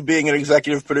Mel, you being an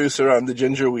executive producer on the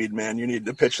Gingerweed Man, you need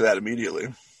to pitch that immediately.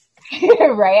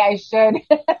 Right, I should.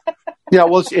 Yeah,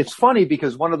 well, it's funny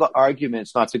because one of the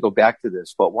arguments, not to go back to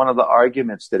this, but one of the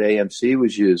arguments that AMC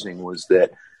was using was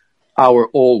that our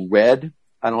Old Red,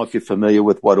 I don't know if you're familiar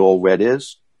with what Old Red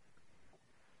is.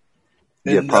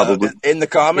 Probably. In the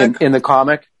comic? In the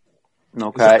comic.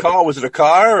 Okay. Was it a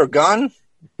car or a gun?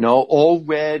 No, Old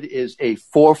Red is a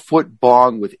 4-foot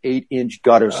bong with 8-inch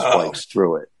gutter spikes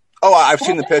through it. Oh, I've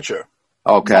seen the picture.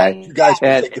 Okay. You guys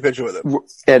can take a picture with it.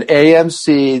 And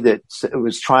AMC that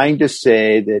was trying to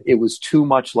say that it was too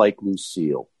much like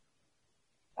Lucille.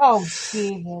 Oh,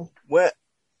 Jesus.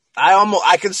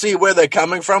 I can see where they're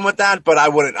coming from with that, but I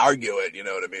wouldn't argue it. You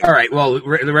know what I mean? All right. Well,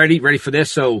 ready for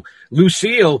this? So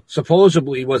Lucille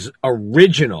supposedly was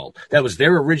original. That was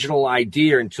their original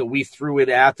idea until we threw it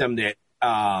at them that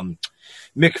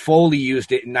Mick Foley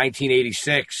used it in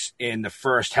 1986 in the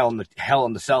first Hell in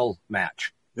the Cell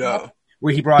match. Yeah.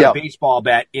 Where he brought a baseball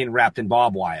bat wrapped in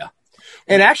barbed wire.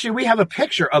 And actually, we have a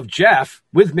picture of Jeff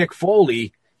with Mick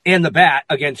Foley and the bat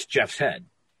against Jeff's head.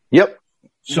 Yep.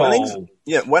 So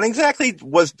when exactly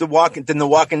was the Walking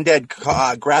Dead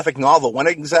graphic novel? When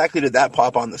exactly did that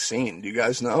pop on the scene? Do you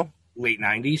guys know? Late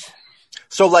 90s.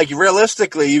 So, like,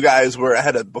 realistically, you guys were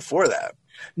ahead of before that.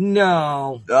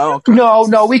 No. Oh, okay.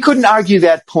 No, we couldn't argue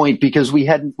that point because we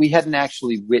hadn't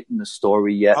actually written the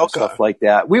story yet and stuff like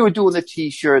that. We were doing the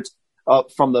T-shirts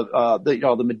from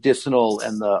the medicinal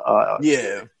and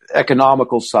the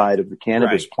economical side of the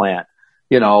cannabis plant,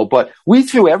 but we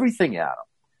threw everything at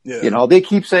them. Yeah. They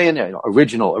keep saying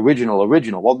original.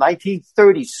 Well,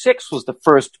 1936 was the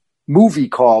first movie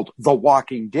called The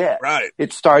Walking Dead. Right.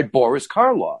 It starred Boris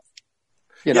Karloff.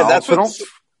 That's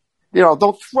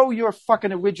don't throw your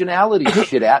fucking originality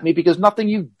shit at me because nothing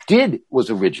you did was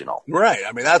original. Right.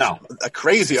 I mean, that's a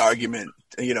crazy argument,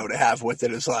 to have with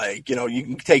it. Is like, you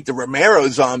can take the Romero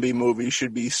zombie movie,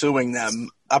 should be suing them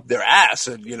up their ass,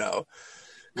 and Well,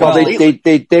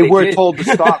 they were told to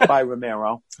stop by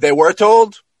Romero. They were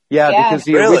told? Yeah, because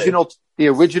the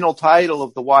original title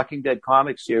of the Walking Dead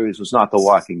comic series was not The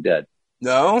Walking Dead.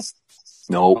 No?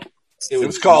 Nope. It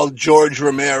was called George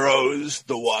Romero's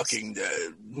The Walking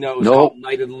Dead. No, it was called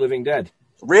Night of the Living Dead.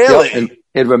 Really? Yep.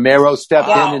 And Romero stepped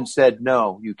in and said,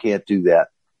 "No, you can't do that."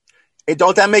 Hey,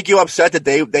 don't that make you upset that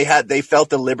they felt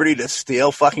the liberty to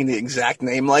steal fucking the exact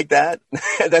name like that?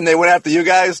 And then they went after you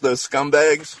guys, those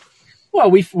scumbags?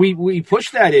 Well, we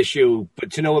pushed that issue,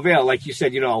 but to no avail. Like you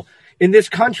said, in this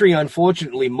country,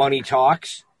 unfortunately, money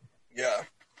talks. Yeah.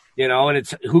 And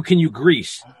it's who can you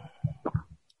grease?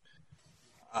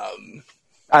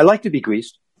 I like to be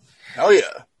greased. Hell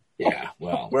yeah. Yeah,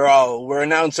 well. We're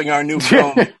announcing our new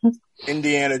film,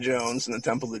 Indiana Jones and the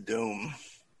Temple of Doom.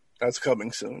 That's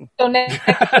coming soon. So next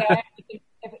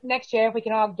year, if we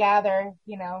can all gather,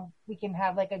 we can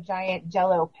have like a giant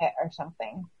Jello pit or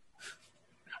something.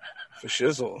 For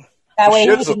shizzle. That way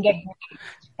we can get.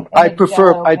 I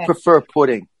prefer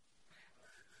pudding.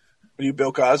 Are you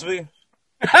Bill Cosby?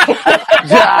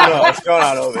 What's going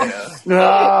on over here?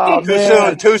 No,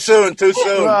 Too soon.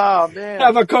 Oh, man.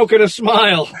 Have a Coke and a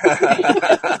smile.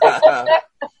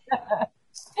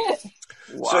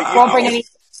 Wow. So won't bring any.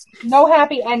 No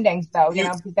happy endings, though.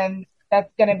 Then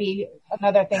that's going to be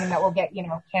another thing that we'll get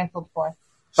canceled for.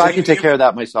 So I can take care of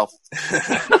that myself.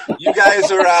 You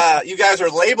guys are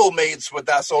label mates with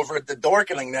us over at the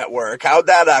Dorkening Network. How'd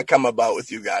that come about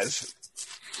with you guys?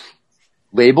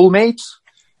 Label mates?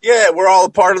 Yeah, we're all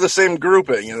a part of the same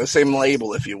grouping, the same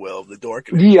label, if you will, the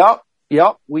Dorkening.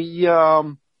 Yep. We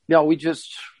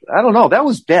just, I don't know. That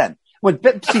was Ben. When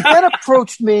Ben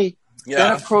approached me. Yeah.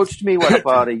 Ben approached me,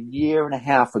 about a year and a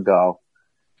half ago.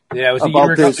 Yeah, it was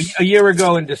a year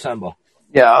ago in December.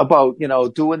 Yeah, about,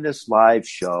 doing this live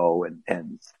show.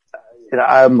 And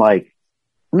I'm like,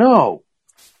 no.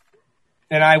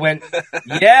 And I went,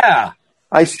 yeah.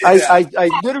 I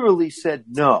literally said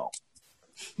no.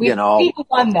 We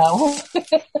won, though.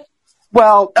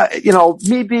 Well,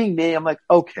 me being me, I'm like,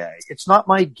 okay, it's not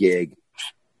my gig.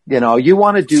 You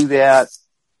want to do that.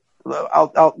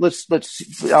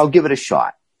 I'll give it a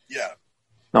shot. Yeah.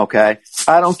 Okay.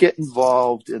 I don't get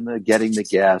involved in the getting the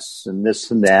guests and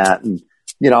this and that. And,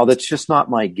 that's just not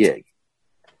my gig.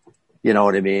 You know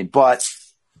what I mean? But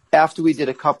after we did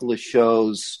a couple of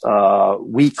shows,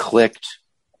 we clicked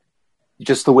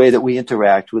just the way that we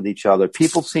interact with each other.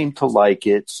 People seem to like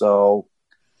it. So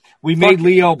we made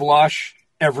Leo blush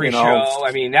every show.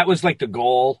 I mean, that was like the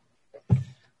goal.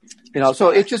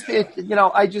 So I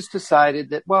just decided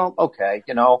that, well, okay,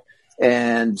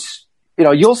 and,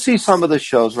 you'll see some of the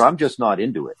shows where I'm just not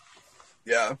into it.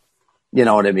 Yeah. You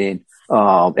know what I mean?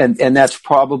 And that's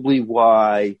probably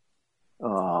why,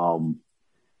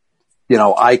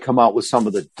 I come out with some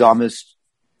of the dumbest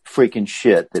freaking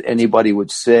shit that anybody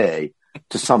would say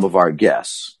to some of our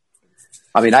guests.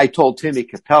 I mean, I told Timmy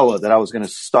Capella that I was going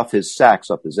to stuff his sacks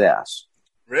up his ass.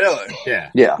 Really? Yeah.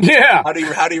 How do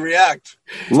you react?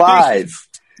 Live.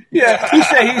 Yeah. He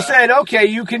said, okay,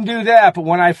 you can do that, but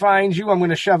when I find you, I'm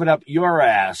going to shove it up your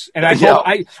ass. And I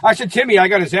said, Timmy, I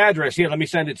got his address. Here, let me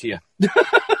send it to you.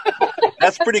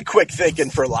 That's pretty quick thinking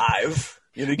for live.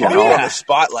 You get on the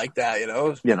spot like that,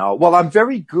 Well, I'm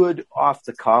very good off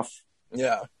the cuff.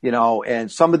 Yeah.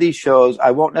 And some of these shows,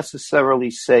 I won't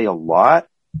necessarily say a lot,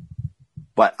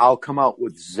 but I'll come out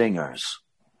with zingers.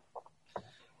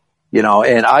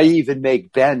 And I even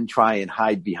make Ben try and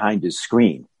hide behind his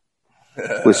screen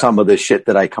with some of the shit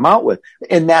that I come out with.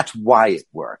 And that's why it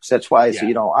works. That's why I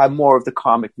say, I'm more of the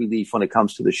comic relief when it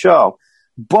comes to the show.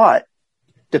 But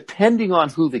depending on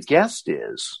who the guest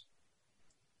is,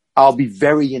 I'll be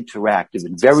very interactive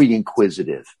and very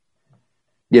inquisitive.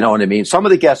 You know what I mean? Some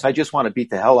of the guests, I just want to beat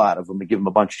the hell out of them and give them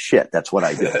a bunch of shit. That's what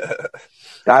I do.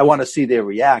 I want to see their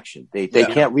reaction. They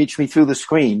can't reach me through the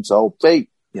screen. So There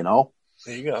you go.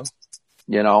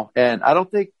 And I don't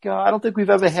think we've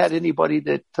ever had anybody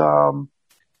that,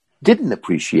 didn't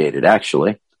appreciate it,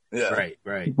 actually. Yeah.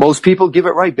 Right. Most people give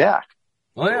it right back.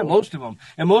 Well, yeah, most of them.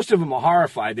 And most of them are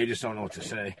horrified. They just don't know what to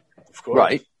say. Of course.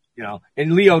 Right. You know,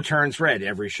 and Leo turns red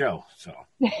every show. So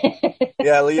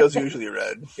yeah, Leo's usually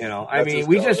red. You know, I mean,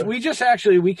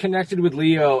 we connected with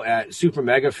Leo at Super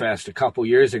Mega Fest a couple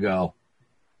years ago,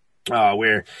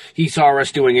 where he saw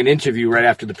us doing an interview right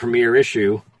after the premiere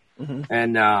issue,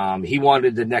 and he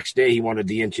wanted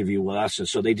the interview with us, and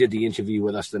so they did the interview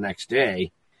with us the next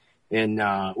day. And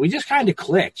we just kind of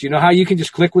clicked. You know how you can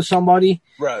just click with somebody?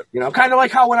 Right. You know, kind of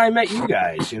like how when I met you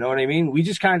guys, you know what I mean? We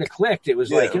just kind of clicked. It was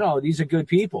like, you know, these are good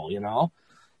people, you know?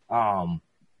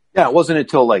 Yeah, it wasn't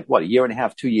until a year and a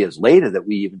half, 2 years later that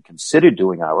we even considered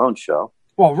doing our own show.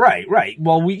 Well, right.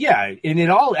 Well, and it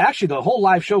all, actually, the whole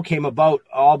live show came about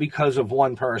all because of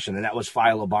one person, and that was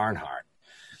Philo Barnhart.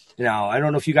 Now, I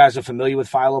don't know if you guys are familiar with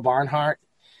Philo Barnhart.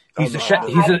 He's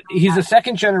a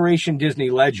second generation Disney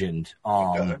legend.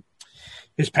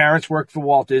 His parents worked for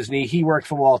Walt Disney. He worked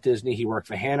for Walt Disney. He worked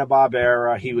for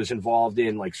Hanna-Barbera. He was involved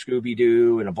in like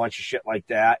Scooby-Doo and a bunch of shit like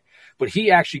that. But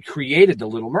he actually created The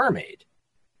Little Mermaid.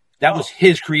 That was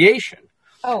his creation.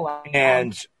 Oh, wow.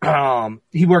 And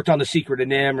he worked on The Secret of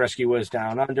NIMH, Rescue Us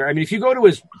Down Under. I mean, if you go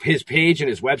to his page and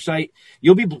his website,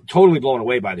 you'll be totally blown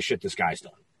away by the shit this guy's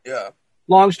done. Yeah.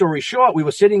 Long story short, we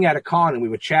were sitting at a con and we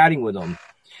were chatting with him.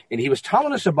 And he was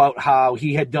telling us about how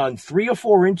he had done 3 or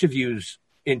 4 interviews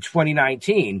in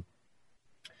 2019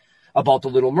 about The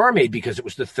Little Mermaid because it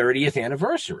was the 30th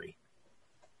anniversary.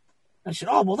 I said,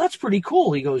 oh, well, that's pretty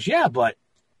cool. He goes, yeah, but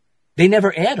they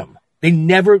never aired them. They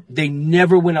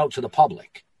never went out to the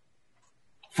public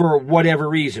for whatever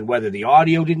reason, whether the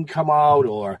audio didn't come out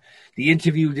or the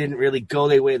interview didn't really go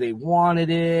the way they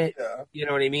wanted it. Yeah. You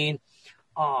know what I mean?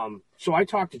 So I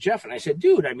talked to Jeff and I said,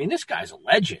 dude, I mean, this guy's a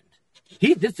legend.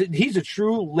 He's a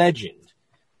true legend.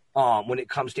 When it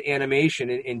comes to animation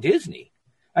in Disney.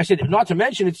 I said, not to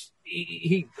mention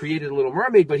he created Little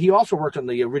Mermaid, but he also worked on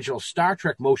the original Star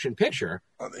Trek motion picture,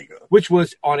 which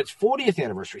was on its 40th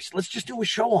anniversary. So let's just do a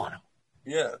show on him.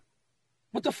 Yeah.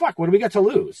 What the fuck? What do we got to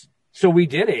lose? So we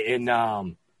did it,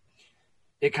 and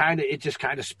it just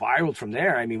kind of spiraled from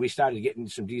there. I mean, we started getting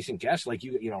some decent guests like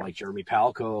like Jeremy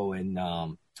Palco,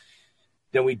 and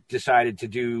then we decided to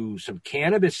do some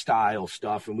cannabis style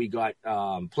stuff, and we got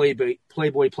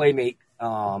Playboy Playmate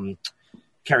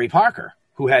Kerry Parker,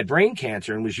 who had brain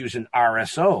cancer and was using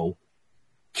RSO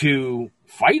to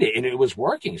fight it, and it was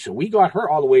working. So we got her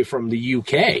all the way from the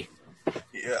UK.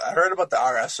 Yeah, I heard about the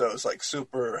RSOs, like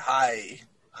super high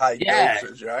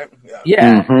doses, right?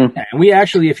 Yeah. And we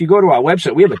actually, if you go to our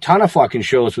website, we have a ton of fucking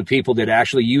shows with people that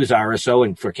actually use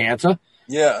RSO for cancer.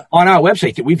 Yeah. On our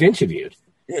website that we've interviewed.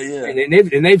 Yeah.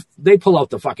 And they pull out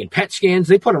the fucking PET scans.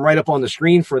 They put them right up on the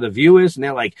screen for the viewers, and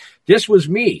they're like, "This was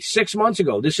me 6 months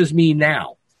ago. This is me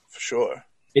now." For sure.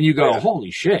 And you go, "Holy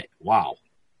shit, wow!"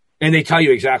 And they tell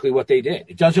you exactly what they did.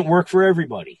 It doesn't work for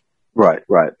everybody. Right.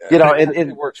 Yeah.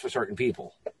 It works for certain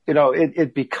people.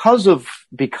 It because of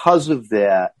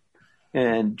that,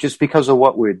 and just because of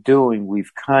what we're doing, we're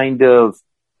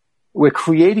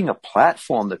creating a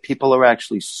platform that people are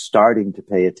actually starting to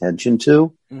pay attention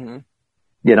to. Mm-hmm.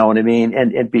 You know what I mean?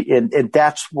 And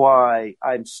that's why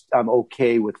I'm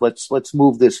okay with let's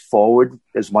move this forward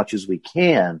as much as we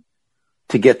can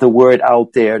to get the word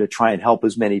out there to try and help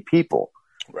as many people.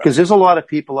 Because there's a lot of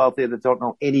people out there that don't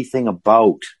know anything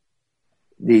about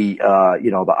the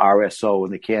the RSO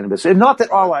and the cannabis. And not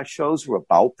that all our shows are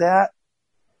about that.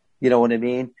 You know what I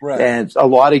mean? Right. And a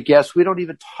lot of guests, we don't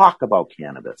even talk about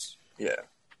cannabis. Yeah.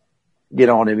 You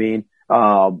know what I mean?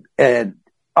 And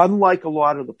unlike a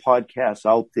lot of the podcasts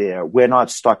out there, we're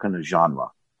not stuck in a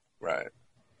genre. Right.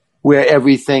 We're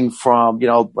everything from,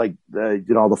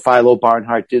 the Philo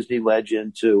Barnhart Disney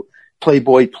legend to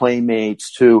Playboy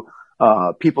Playmates to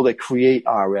people that create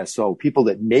RSO, people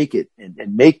that make it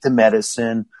and make the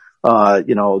medicine,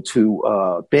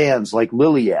 to bands like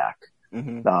Liliac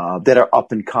that are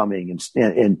up and coming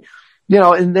and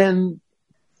then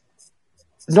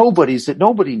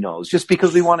nobody knows just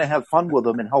because we want to have fun with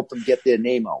them and help them get their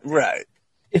name out. Right.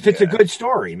 If it's a good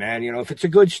story, man, if it's a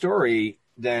good story,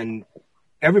 then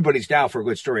everybody's down for a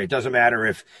good story. It doesn't matter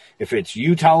if it's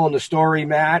you telling the story,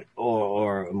 Matt,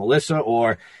 or Melissa,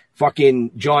 or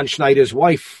fucking John Schneider's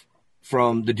wife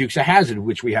from the Dukes of Hazzard,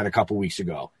 which we had a couple weeks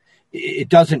ago. It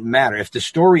doesn't matter. If the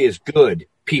story is good,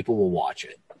 people will watch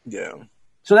it. Yeah.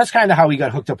 So that's kind of how he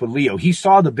got hooked up with Leo. He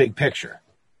saw the big picture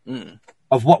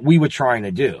of what we were trying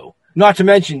to do. Not to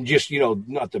mention just,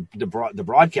 not the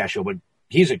broadcast show, but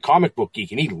he's a comic book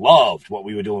geek and he loved what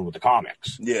we were doing with the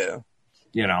comics. Yeah.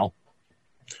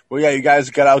 Well, yeah, you guys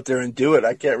got out there and do it.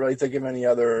 I can't really think of any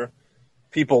other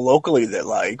people locally that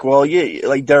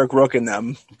like Derek Rook and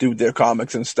them do their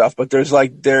comics and stuff, but there's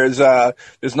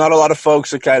not a lot of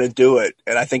folks that kind of do it,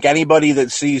 and I think anybody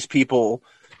that sees people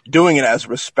doing it has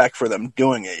respect for them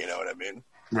doing it. You know what I mean?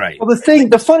 Right. Well,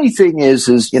 the funny thing is,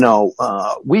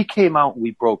 we came out and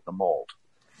we broke the mold,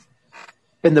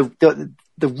 and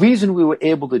the reason we were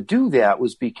able to do that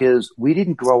was because we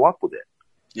didn't grow up with it.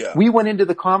 Yeah. We went into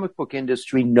the comic book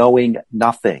industry knowing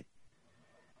nothing.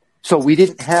 So we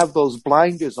didn't have those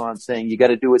blinders on saying, you got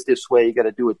to do it this way, you got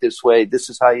to do it this way, this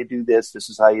is how you do this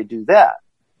is how you do that.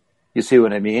 You see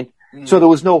what I mean? Mm. So there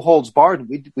was no holds barred.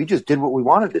 We just did what we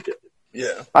wanted to do.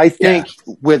 Yeah. I think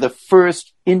we're the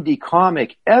first indie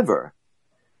comic ever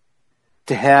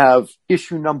to have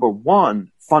issue number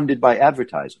 1 funded by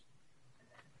advertising.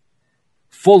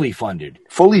 Fully funded.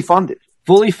 Fully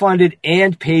funded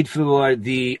and paid for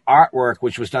the artwork,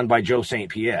 which was done by Joe St.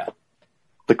 Pierre.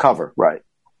 The cover, right.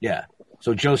 Yeah.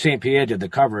 So Joe St. Pierre did the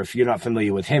cover. If you're not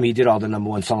familiar with him, he did all the number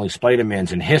 1 selling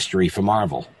Spider-Mans in history for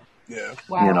Marvel. Yeah.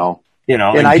 Wow.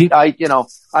 And I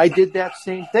did that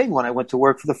same thing when I went to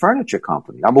work for the furniture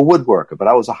company. I'm a woodworker, but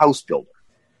I was a house builder.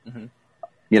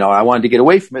 Mm-hmm. I wanted to get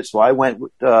away from it, so I went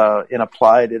and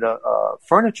applied at a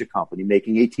furniture company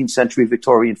making 18th century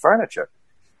Victorian furniture.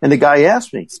 And the guy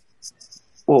asked me,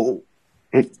 well,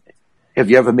 have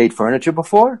you ever made furniture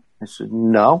before? I said,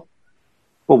 no.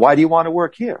 Well, why do you want to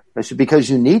work here? I said, because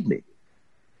you need me.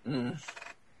 Mm.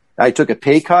 I took a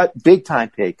pay cut, big time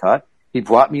pay cut. He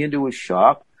brought me into his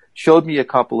shop, showed me a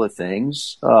couple of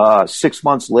things. 6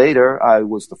 months later, I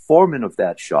was the foreman of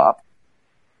that shop.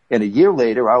 And a year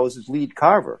later, I was his lead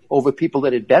carver over people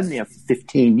that had been there for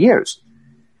 15 years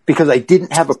because I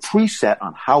didn't have a preset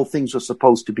on how things were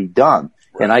supposed to be done.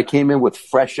 Right. And I came in with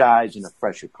fresh eyes and a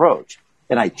fresh approach,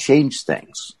 and I changed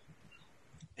things.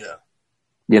 Yeah.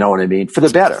 You know what I mean? For the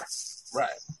better. Right.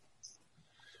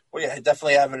 Well, yeah,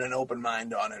 definitely having an open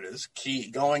mind on it is key.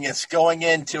 Going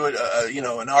into it,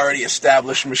 an already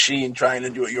established machine, trying to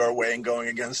do it your way and going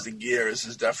against the gears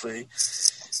is definitely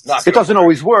not. It doesn't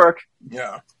always work.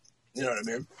 Yeah. You know what I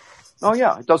mean? Oh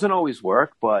yeah, it doesn't always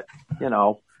work, but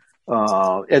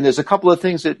and there's a couple of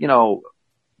things that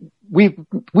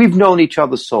we've known each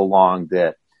other so long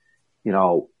that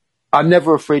I'm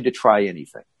never afraid to try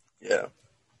anything. Yeah.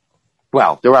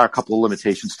 Well, there are a couple of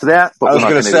limitations to that, but we're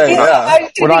not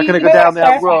going to go down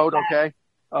that road, okay?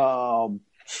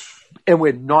 And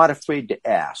we're not afraid to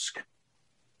ask.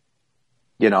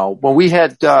 When we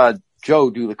had Joe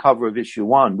do the cover of issue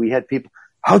 1, we had people,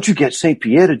 how'd you get St.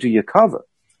 Pierre to do your cover?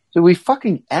 So we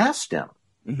fucking asked him.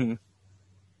 Mm-hmm.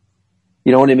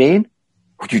 You know what I mean?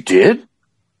 What, you did? I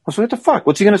was like, what the fuck?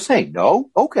 What's he going to say? No?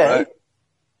 Okay. Right.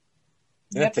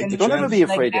 Yeah, don't ever be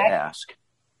afraid to ask.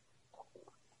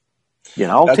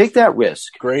 Take that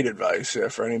risk. Great advice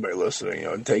for anybody listening.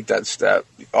 And take that step.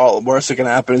 All the worst that can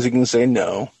happen is you can say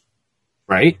no.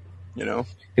 Right. And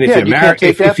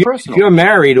if you're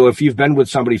married or if you've been with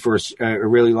somebody for a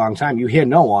really long time, you hear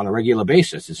no on a regular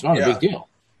basis. It's not a big deal.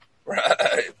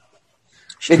 Right.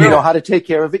 And you know how to take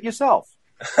care of it yourself.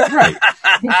 Right.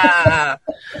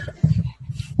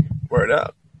 Word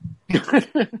up.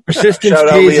 Persistence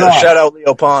Shout out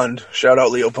Leo Pond. Shout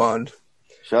out Leo Pond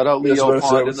in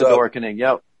the Dorkening.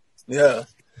 Yep. Yeah.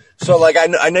 So,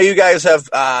 I know you guys have,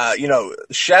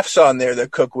 chefs on there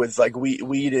that cook with,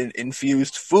 weed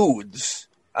infused foods.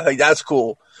 I think that's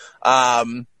cool.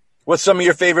 What's some of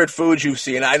your favorite foods you've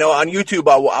seen? I know on YouTube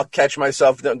I'll catch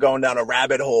myself going down a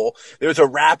rabbit hole. There's a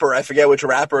rapper, I forget which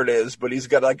rapper it is, but he's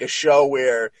got, a show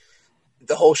where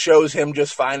the whole show's him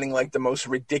just finding, the most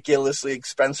ridiculously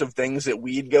expensive things that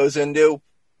weed goes into.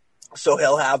 So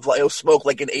he'll smoke,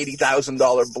 an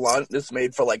 $80,000 blunt that's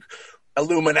made for,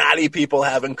 Illuminati people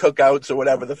having cookouts or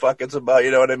whatever the fuck it's about.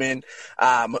 You know what I mean?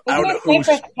 I don't know who's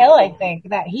Hill, I think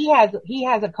that he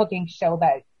has a cooking show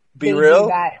that Be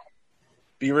Real.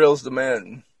 Be Real's the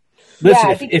man.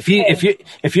 Listen,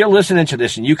 if you're listening to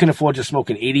this and you can afford to smoke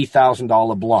an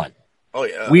 $80,000 blunt, oh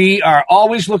yeah, we are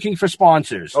always looking for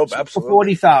sponsors. Oh,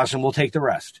 absolutely. For $40,000, we'll take the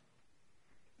rest.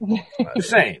 Just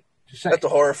saying. That's a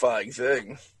horrifying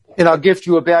thing. And I'll gift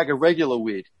you a bag of regular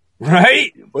weed.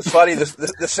 Right? What's funny,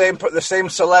 the same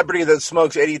celebrity that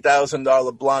smokes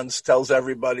 $80,000 blunts tells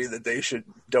everybody that they should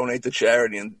donate to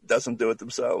charity and doesn't do it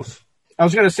themselves. I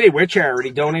was going to say, we're charity.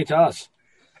 Donate to us.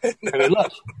 I mean,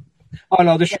 look. Oh,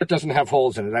 no, this shirt doesn't have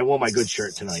holes in it. I wore my good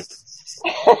shirt tonight.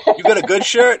 You got a good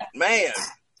shirt? Man.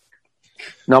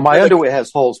 No, my underwear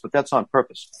has holes, but that's on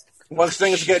purpose. Once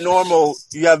things get normal,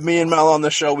 you have me and Mel on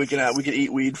the show. We can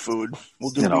eat weed food.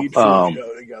 We'll do weed food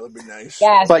show together. It'll be nice.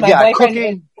 Yes, but my boyfriend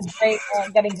cooking is great,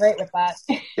 getting great with that.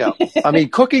 Yeah, I mean,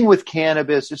 cooking with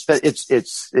cannabis.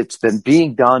 It's been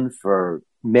being done for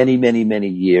many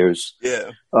years.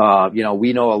 Yeah.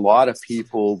 We know a lot of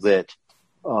people that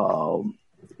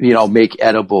make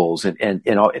edibles, and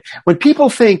when people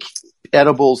think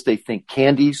edibles, they think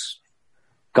candies,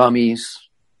 gummies,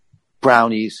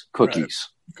 brownies, cookies.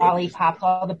 Lollipops,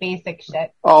 all the basic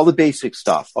shit. All the basic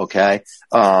stuff, okay?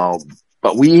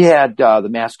 But we had the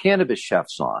Mass Cannabis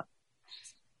chefs on,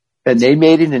 and they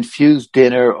made an infused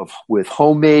dinner with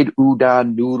homemade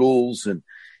udon noodles, and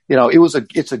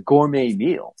it's a gourmet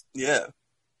meal. Yeah,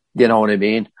 you know what I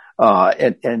mean.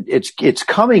 And it's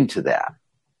coming to that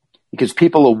because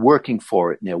people are working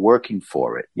for it, and they're working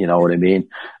for it. You know what I mean?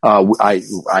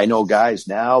 I know guys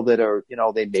now that are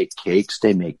they make cakes,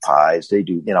 they make pies, they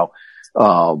do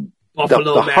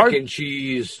Buffalo mac and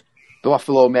cheese.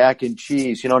 Buffalo mac and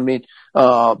cheese. You know what I mean?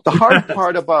 The hard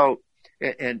part about,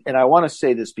 and I want to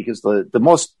say this because the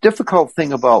most difficult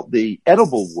thing about the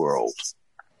edible world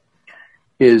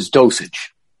is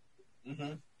dosage.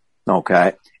 Mm-hmm.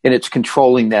 Okay. And it's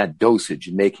controlling that dosage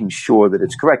and making sure that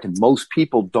it's correct. And most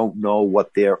people don't know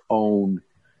what their own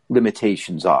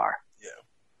limitations are.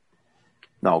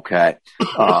 Yeah. Okay.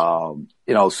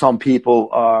 Some people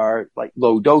are like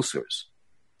low dosers.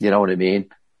 You know what I mean?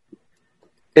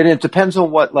 And it depends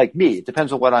on it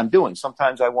depends on what I'm doing.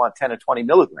 Sometimes I want 10 or 20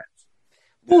 milligrams.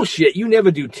 Bullshit. You never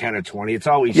do 10 or 20. It's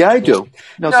always 20. I do.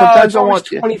 No, sometimes I want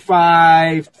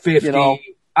 25, 50.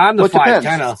 I'm the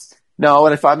 5-10er. No,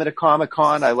 and if I'm at a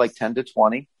Comic-Con, I like 10 to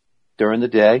 20 during the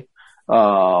day.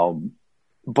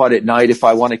 But at night, if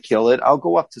I want to kill it, I'll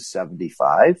go up to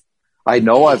 75. I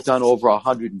know I've done over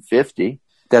 150.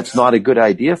 That's not a good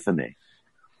idea for me.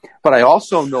 But I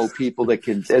also know people that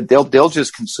they'll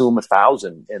just consume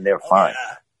 1,000 and they're fine.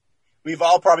 Yeah. We've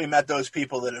all probably met those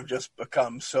people that have just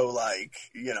become so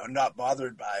not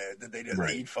bothered by it that they just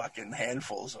eat fucking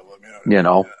handfuls of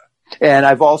them. And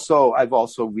I've also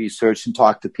researched and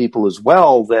talked to people as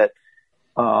well that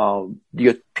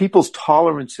people's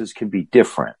tolerances can be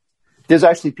different. There's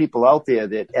actually people out there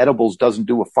that edibles doesn't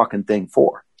do a fucking thing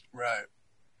for. Right.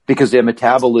 Because their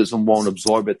metabolism won't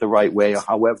absorb it the right way, or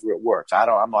however it works.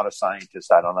 I'm not a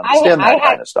scientist. I don't understand that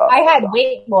kind of stuff. I had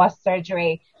weight loss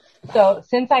surgery. So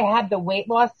since I had the weight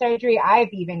loss surgery,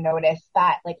 I've even noticed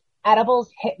that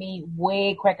edibles hit me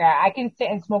way quicker. I can sit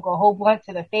and smoke a whole blunt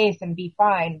to the face and be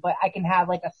fine, but I can have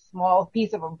a small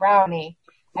piece of a brownie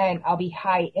and I'll be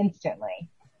high instantly.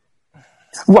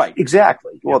 Right,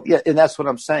 exactly. Well, yeah, and that's what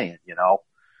I'm saying,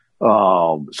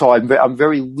 So I'm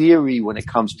very leery when it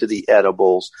comes to the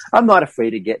edibles. I'm not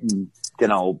afraid of getting,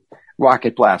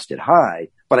 rocket blasted high,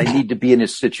 but I need to be in a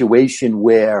situation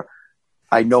where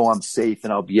I know I'm safe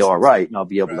and I'll be all right and I'll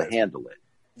be able to handle it.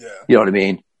 Yeah. You know what I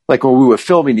mean? Like when we were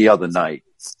filming the other night,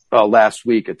 last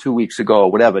week or 2 weeks ago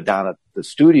or whatever, down at the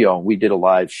studio, and we did a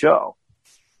live show.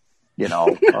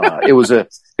 It was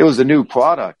a new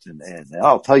product, and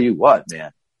I'll tell you what,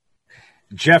 man.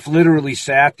 Jeff literally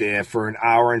sat there for an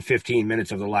hour and 15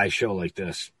 minutes of the live show like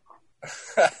this.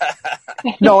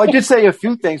 No, I did say a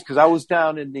few things because I was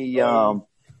down in the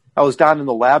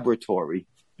laboratory.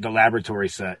 The laboratory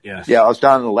set, yes. Yeah, I was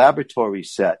down in the laboratory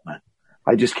set, man.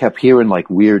 I just kept hearing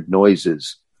weird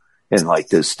noises and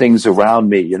there's things around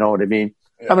me. You know what I mean?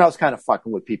 Yeah. I mean, I was kind of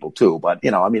fucking with people too, but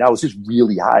I was just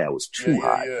really high. I was too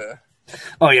high. Yeah.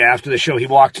 Oh yeah. After the show, he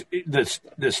walked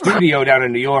the studio down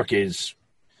in New York is,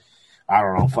 I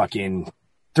don't know, fucking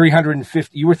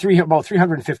 350. You were about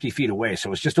 350 feet away.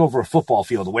 So it's just over a football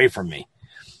field away from me.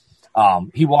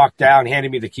 He walked down,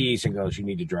 handed me the keys and goes, "You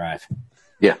need to drive."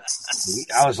 Yeah.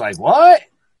 I was like, what?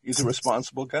 He's a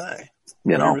responsible guy.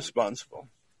 Very responsible.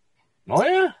 Oh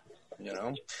yeah.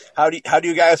 How do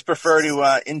you guys prefer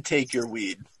to intake your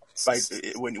weed?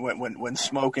 When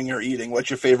smoking or eating, what's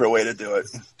your favorite way to do it?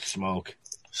 Smoke.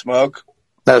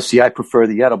 See, I prefer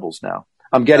the edibles now.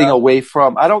 I'm getting away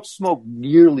from. I don't smoke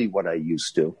nearly what I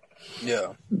used to.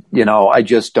 Yeah. I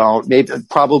just don't.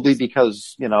 Probably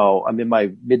because I'm in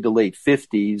my mid to late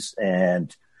 50s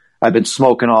and I've been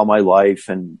smoking all my life,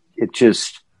 and it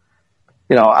just,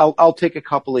 I'll take a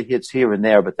couple of hits here and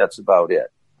there, but that's about it.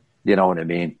 You know what I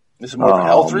mean? Is it more of a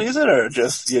health reason, or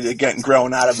just you're getting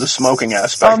grown out of the smoking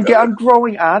aspect? I'm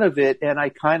growing out of it, and I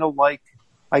kind of like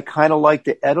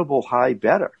the edible high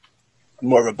better.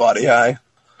 More of a body high.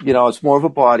 It's more of a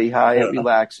body high. It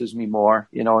relaxes me more.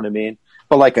 You know what I mean?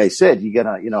 But like I said, you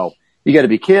gotta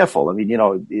be careful. I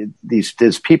mean,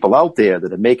 there's people out there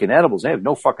that are making edibles. They have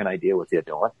no fucking idea what they're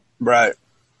doing. Right.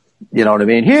 You know what I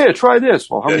mean? Here, try this.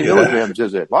 Well, how many milligrams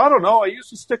is it? Well, I don't know. I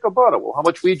used a stick of butter. Well, how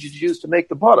much weed did you use to make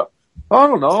the butter? I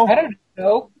don't know. I don't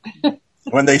know.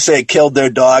 When they say killed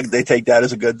their dog, they take that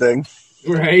as a good thing.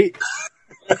 Right.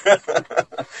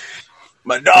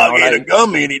 My dog ate a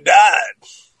gummy and he died.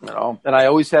 You know, and I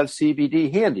always have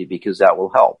CBD handy because that will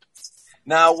help.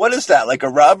 Now, what is that? Like a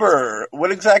rub, or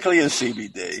what exactly is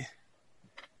CBD?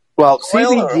 Well, Oil,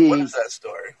 CBD. or what is that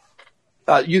story?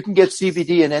 You can get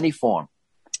CBD in any form.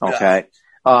 Okay.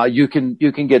 Yeah. You can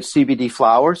get CBD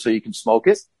flower, so you can smoke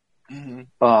it.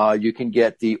 Mm-hmm. You can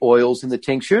get the oils in the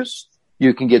tinctures.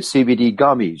 You can get CBD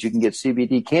gummies. You can get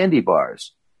CBD candy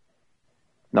bars.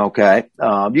 Okay.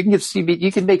 You can get CBD.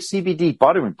 You can make CBD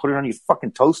butter and put it on your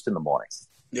fucking toast in the morning.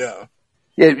 Yeah.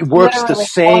 It works the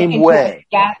same way.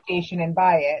 Gas station and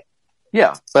buy it.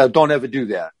 Yeah, but don't ever do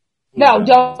that. No,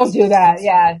 don't do that.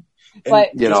 Yeah. But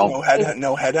you know,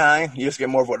 no head high. You just get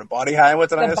more of a body high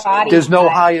with it. There's no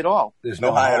high at all. There's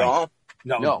no high at all.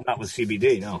 No, not with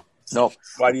CBD. No.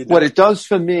 Why do you? What it does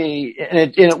for me,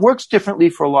 and it works differently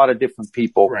for a lot of different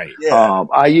people. Right. Yeah.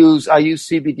 I use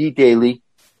CBD daily.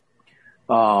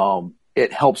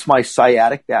 It helps my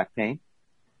sciatic back pain,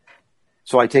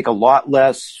 so I take a lot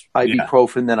less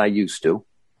ibuprofen than I used to.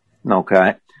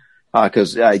 Okay,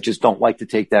 because I just don't like to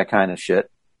take that kind of shit.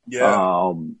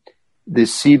 Yeah. The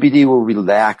CBD will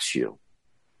relax you.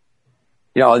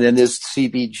 You know, and then there's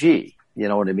CBG. You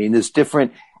know what I mean? There's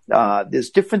different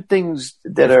things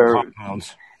that are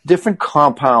different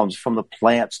compounds from the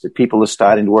plants that people are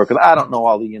starting to work with. I don't know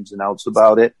all the ins and outs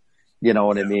about it. You know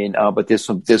what I mean? But there's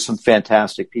some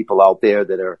fantastic people out there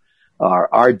that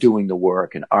are doing the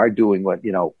work and are doing what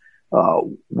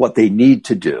they need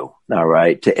to do. All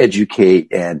right, to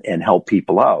educate and help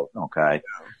people out. Okay.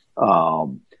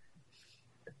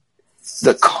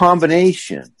 The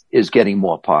combination is getting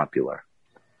more popular.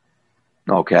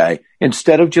 Okay.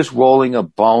 Instead of just rolling a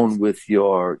bone with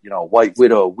your, White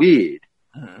Widow weed,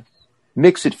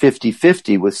 mix it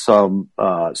 50-50 with some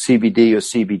CBD or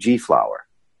CBG flower.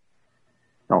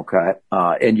 Okay.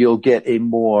 And you'll get a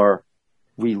more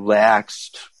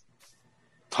relaxed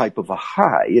type of a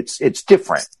high. It's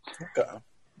different. Okay.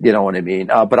 You know what I mean?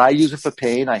 But I use it for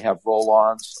pain. I have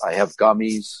roll-ons. I have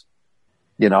gummies.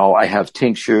 I have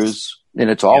tinctures, and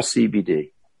it's all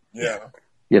CBD. Yeah.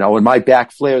 When my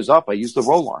back flares up, I use the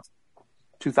roll-on,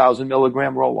 2,000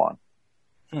 milligram roll-on.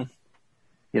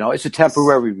 It's a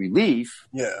temporary relief.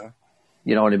 Yeah.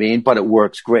 You know what I mean? But it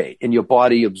works great, and your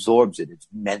body absorbs it. It's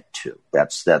meant to.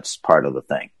 That's part of the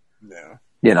thing.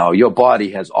 Yeah. Your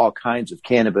body has all kinds of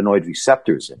cannabinoid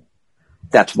receptors in it.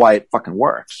 That's why it fucking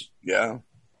works. Yeah.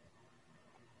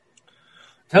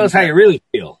 Tell us how you really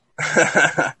feel.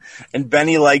 And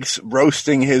Benny likes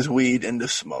roasting his weed into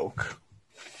smoke.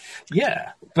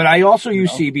 Yeah, but I also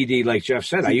use CBD, like Jeff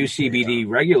said. I use CBD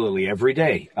regularly every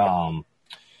day.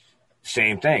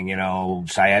 Same thing,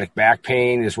 sciatic back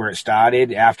pain is where it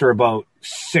started. After about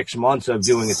 6 months of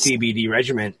doing a CBD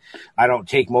regimen, I don't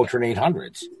take Motrin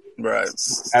 800s. Right.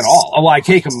 At all. Well, I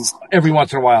take them every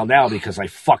once in a while now because I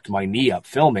fucked my knee up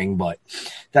filming, but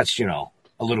that's, a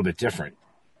little bit different.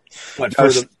 But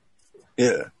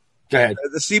yeah. Go ahead.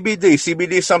 The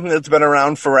CBD is something that's been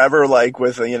around forever. Like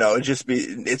with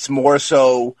it's more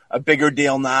so a bigger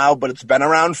deal now, but it's been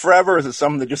around forever. Or is it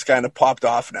something that just kind of popped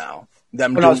off now?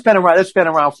 It's been around. It's been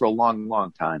around for a long,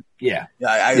 long time. Yeah,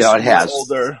 it has.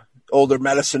 Older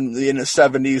medicine in the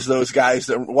 70s. Those guys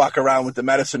that walk around with the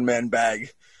medicine man bag,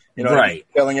 right,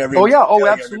 killing everybody.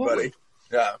 Absolutely.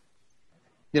 Everybody.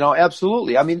 Yeah,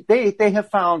 absolutely. I mean, they have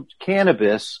found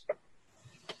cannabis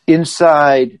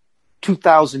inside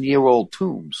 2,000-year-old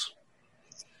tombs.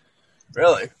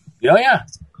 Really? Oh, yeah.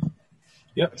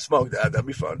 Yep. Smoke that. That'd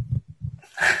be fun.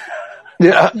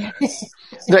 Yeah.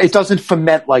 It doesn't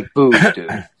ferment like booze, dude.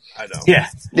 I know. Yeah.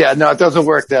 Yeah, no, it doesn't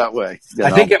work that way.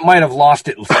 I think it might have lost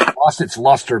its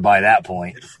luster by that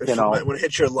point. When it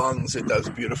hits your lungs, it does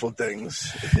beautiful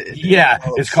things.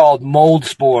 It's called mold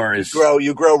spores.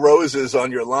 You grow roses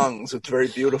on your lungs. It's very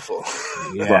beautiful.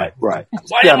 Yeah. Right.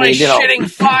 Why am I shitting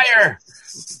fire?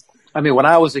 I mean, when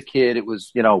I was a kid, it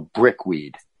was,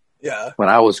 brickweed. Yeah. When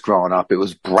I was growing up, it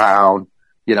was brown.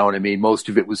 You know what I mean? Most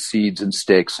of it was seeds and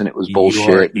sticks, and it was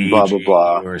bullshit and blah, blah,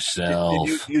 blah.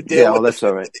 Yourself. You deal with that's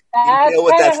all right. That's deal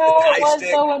with kind that of how it was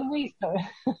stick. though when we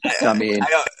I mean,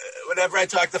 whenever I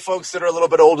talk to folks that are a little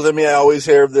bit older than me, I always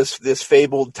hear of this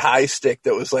fabled Thai stick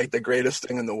that was like the greatest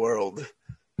thing in the world.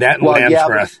 That and lamb's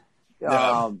breath.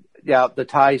 The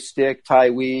Thai stick, Thai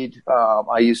weed.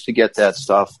 I used to get that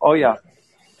stuff. Oh, yeah.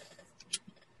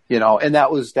 And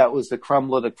that was the creme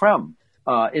de la creme.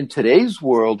 in today's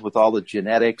world with all the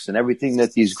genetics and everything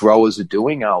that these growers are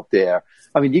doing out there,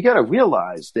 I mean, you got to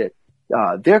realize that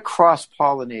they're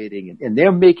cross-pollinating and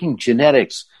they're making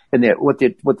genetics, and what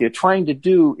they're trying to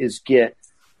do is get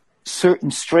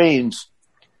certain strains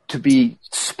to be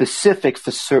specific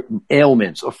for certain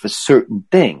ailments or for certain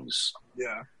things.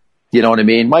 Yeah. You know what I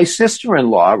mean? My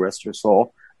sister-in-law, rest her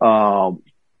soul,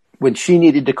 when she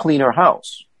needed to clean her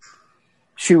house,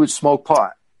 she would smoke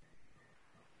pot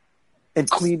and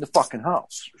clean the fucking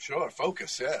house. Sure,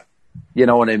 focus, yeah. You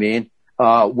know what I mean?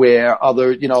 Where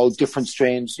other, different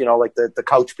strains, like the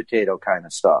couch potato kind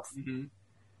of stuff. Mm-hmm.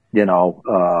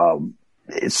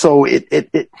 So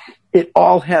it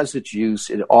all has its use.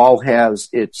 It all has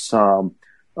its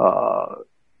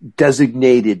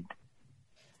designated.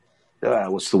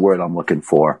 What's the word I'm looking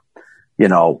for?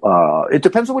 It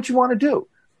depends on what you want to do.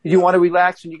 You want to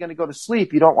relax and you're going to go to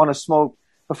sleep. You don't want to smoke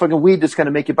a fucking weed that's going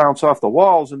to make you bounce off the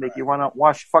walls and make you run out and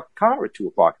wash your fucking car at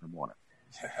 2:00 in the morning.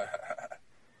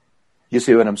 You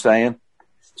see what I'm saying?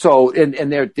 So,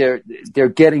 and they're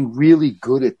getting really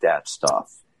good at that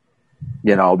stuff.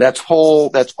 That's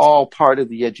all part of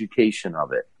the education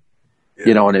of it. Yeah.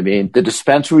 You know what I mean? The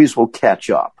dispensaries will catch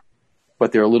up,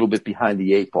 but they're a little bit behind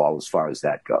the 8 ball as far as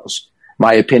that goes.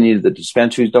 My opinion, the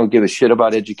dispensaries don't give a shit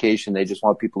about education. They just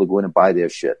want people to go in and buy their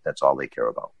shit. That's all they care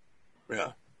about.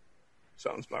 Yeah.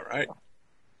 Sounds about right.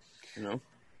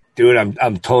 Dude,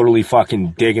 I'm totally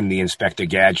fucking digging the Inspector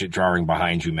Gadget drawing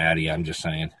behind you, Maddie. I'm just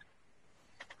saying.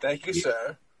 Thank you,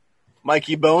 sir.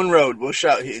 Mikey Bone Road,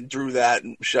 he drew that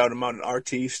and shout him out, an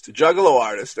artiste, a Juggalo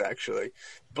artist, actually.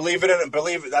 Believe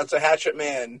it, that's a Hatchet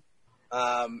Man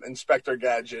Inspector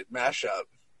Gadget mashup.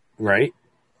 Right.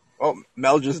 Oh,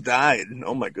 Mel just died.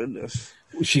 Oh, my goodness.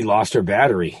 She lost her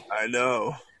battery. I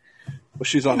know. Well,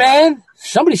 she's on. Man,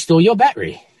 somebody stole your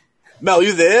battery. Mel,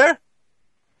 you there?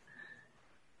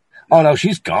 Oh, no,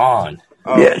 she's gone.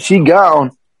 Oh. Yeah, she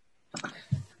gone.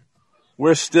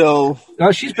 We're still...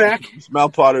 Oh, she's back. Mel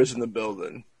Potter's in the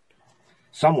building.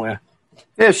 Somewhere.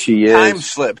 Yes, she is. Time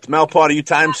slipped. Mel Potter, you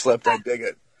time slipped. I dig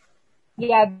it.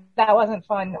 Yeah, that wasn't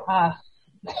fun.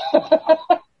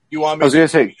 You want me I was going to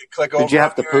say, click over? Did you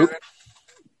have to poop?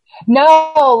 No,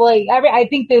 I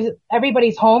think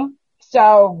everybody's home.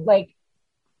 So,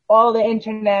 all the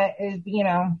internet is,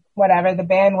 whatever, the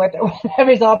bandwidth or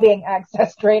whatever's all being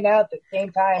accessed right now at the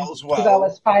same time. Because I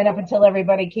was fine up until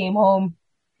everybody came home.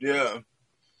 Yeah.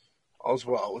 All's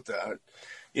well with that.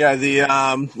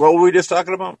 Yeah, what were we just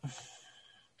talking about?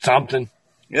 Something.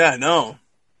 Yeah, I know.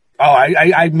 Oh,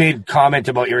 I made comment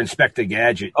about your Inspector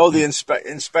Gadget. Oh, the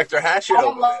Inspector Hatchet. I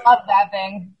love that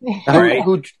thing. Right.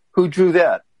 Who drew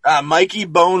that? Mikey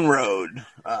Bone Road,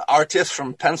 artist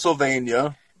from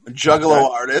Pennsylvania, a Juggalo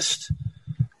artist.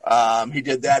 He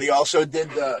did that. He also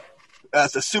did the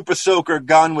Super Soaker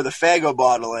gun with a Faygo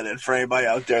bottle in it for anybody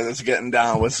out there that's getting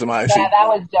down with some ice. Yeah, that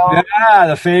was dope. Yeah,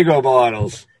 the Faygo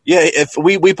bottles. Yeah, if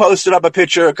we posted up a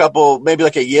picture maybe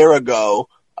a year ago,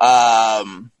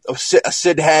 of a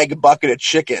Sid Haig bucket of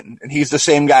chicken, and he's the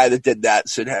same guy that did that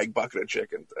Sid Haig bucket of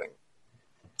chicken thing.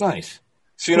 Nice.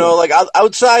 So,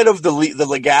 outside of the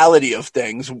legality of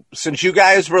things, since you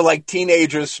guys were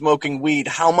teenagers smoking weed,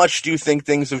 how much do you think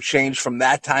things have changed from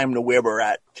that time to where we're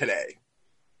at today?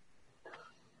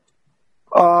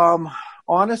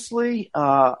 Honestly,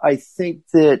 I think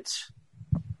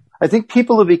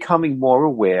people are becoming more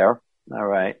aware. All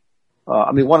right.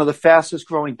 One of the fastest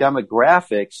growing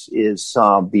demographics is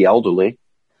the elderly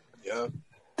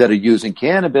that are using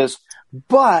cannabis,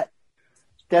 but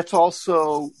that's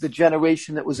also the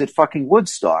generation that was at fucking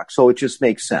Woodstock, so it just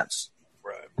makes sense.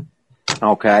 Right.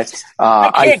 Okay.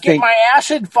 I can't get my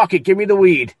acid. Fuck it, give me the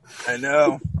weed. I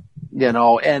know.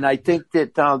 And I think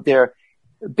that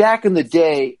back in the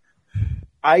day,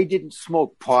 I didn't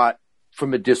smoke pot for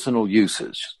medicinal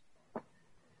uses.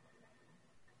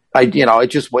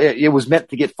 It was meant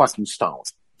to get fucking stoned.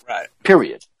 Right.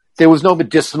 Period. There was no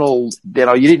medicinal, you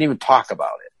didn't even talk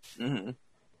about it. Mm-hmm.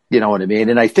 You know what I mean?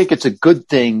 And I think it's a good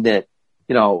thing that,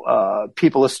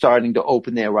 people are starting to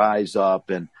open their eyes up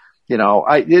and,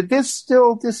 there's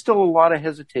still a lot of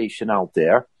hesitation out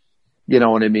there. You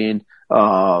know what I mean?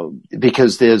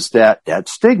 Because there's that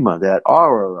stigma, that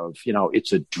aura of,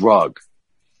 it's a drug.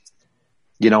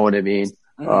 You know what I mean?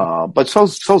 Mm-hmm. But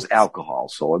so's alcohol.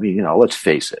 So, let's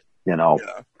face it, Yeah.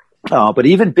 But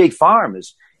even Big Farm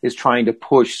is trying to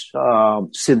push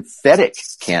synthetic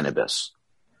cannabis.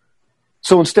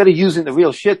 So instead of using the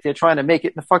real shit, they're trying to make it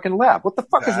in the fucking lab. What the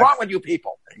fuck is wrong with you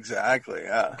people? Exactly,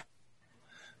 yeah.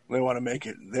 They want to make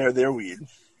it their weed.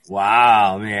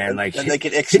 Wow, man! And they can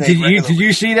did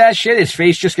you see that shit? His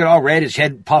face just got all red. His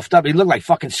head puffed up. He looked like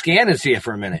fucking Scanners here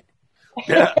for a minute.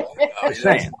 Yeah, I'm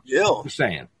saying.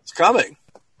 It's coming.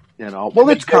 Well,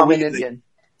 it's coming, and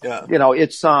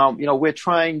it's we're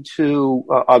trying to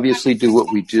obviously do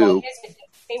what we do.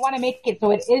 They want to make it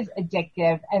so it is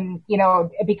addictive, and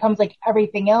it becomes like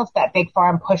everything else that Big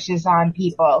Pharma pushes on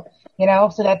people,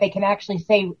 so that they can actually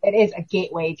say it is a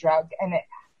gateway drug and it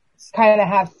kind of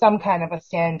has some kind of a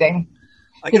standing.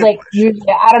 Because usually,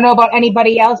 I don't know about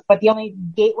anybody else, but the only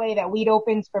gateway that weed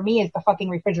opens for me is the fucking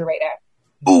refrigerator.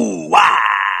 Ooh, wow.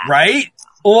 Right?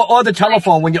 Or the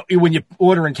telephone when you're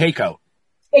ordering takeout.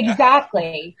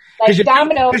 Exactly. Like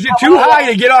Domino's. Because you're too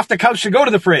high to get off the couch to go to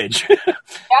the fridge. Yep,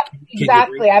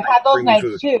 exactly. I've had those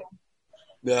nights too.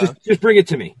 Yeah. Just bring it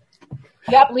to me.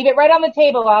 Yep, leave it right on the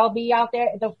table. I'll be out there.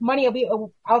 The money will be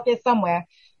out there somewhere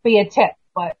for your tip.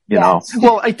 But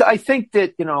well, I think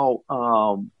that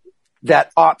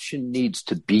that option needs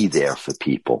to be there for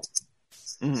people.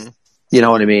 Mm-hmm. You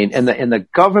know what I mean? And the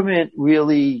government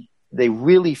really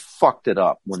fucked it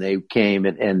up when they came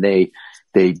and they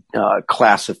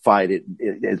classified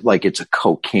it like it's a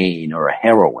cocaine or a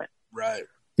heroin. Right.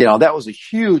 That was a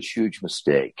huge, huge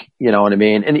mistake. You know what I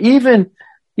mean? And even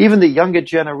the younger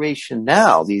generation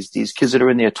now, these kids that are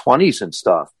in their 20s and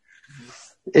stuff,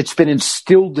 it's been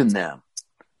instilled in them,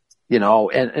 and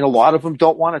a lot of them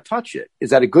don't want to touch it. Is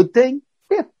that a good thing?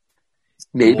 Yeah,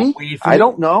 maybe. I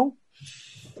don't know.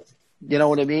 You know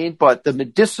what I mean? But the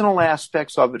medicinal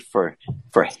aspects of it for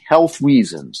health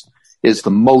reasons is the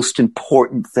most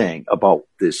important thing about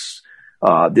this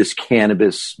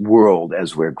cannabis world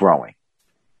as we're growing.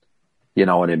 You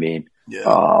know what I mean?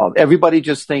 Yeah. Everybody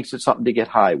just thinks it's something to get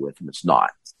high with, and it's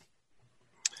not.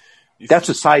 That's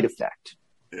a side effect.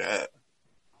 Yeah.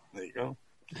 There you go.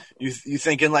 You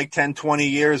think in like 10, 20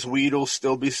 years, weed will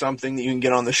still be something that you can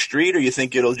get on the street, or you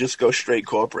think it'll just go straight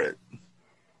corporate?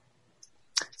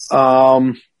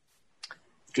 Because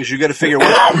you got to figure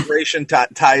what corporation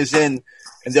ties in,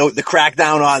 and the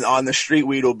crackdown on the street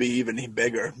weed will be even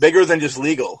bigger than just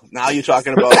legal. Now you're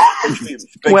talking about big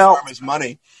pharma's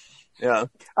money. Yeah,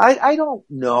 I don't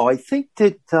know. I think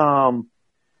that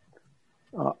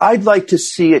I'd like to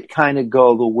see it kind of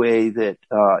go the way that,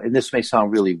 and this may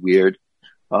sound really weird,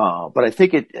 but I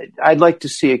think I'd like to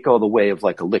see it go the way of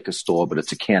like a liquor store, but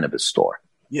it's a cannabis store.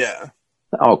 Yeah.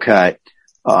 Okay.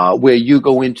 Where you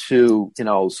go into,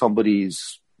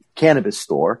 somebody's cannabis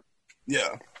store.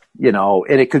 Yeah. And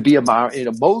it could be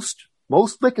most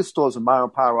liquor stores are mom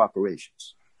and pop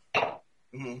operations.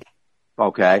 Mm-hmm.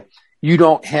 Okay. You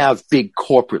don't have big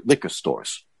corporate liquor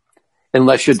stores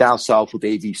unless you're down south with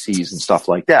ABCs and stuff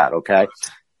like that. Okay.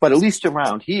 But at least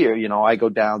around here, I go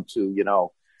down to,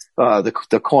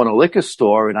 the corner liquor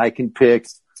store and I can pick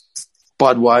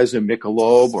Budweiser,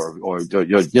 Michelob, or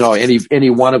any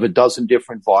one of a dozen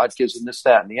different vodkas and this,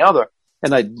 that, and the other.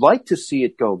 And I'd like to see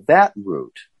it go that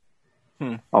route.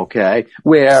 Okay.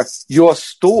 Where your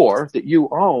store that you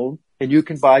own and you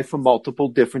can buy from multiple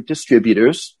different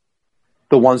distributors,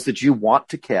 the ones that you want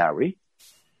to carry.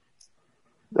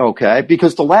 Okay.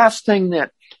 Because the last thing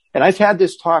and I've had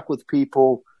this talk with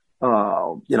people,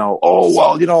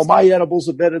 my edibles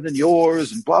are better than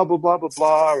yours and blah, blah, blah, blah,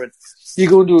 blah. And you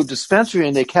go into a dispensary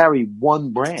and they carry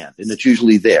one brand and it's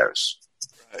usually theirs.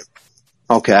 Right.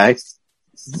 Okay.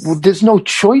 Well, there's no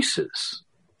choices.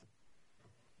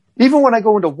 Even when I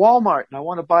go into Walmart and I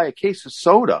want to buy a case of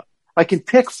soda, I can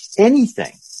pick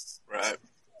anything. Right.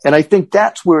 And I think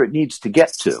that's where it needs to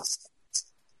get to.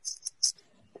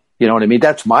 You know what I mean?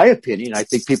 That's my opinion. I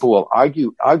think people will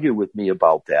argue with me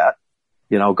about that.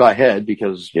 Go ahead,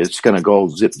 because it's going to go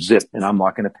zip, zip, and I'm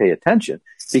not going to pay attention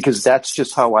because that's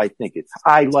just how I think it.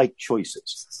 I like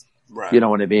choices. Right. You know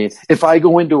what I mean? If I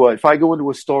go into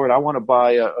a store and I want to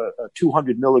buy a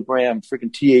 200 milligram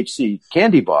freaking THC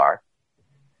candy bar,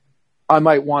 I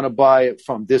might want to buy it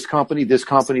from this company, this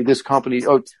company, this company.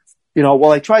 Oh,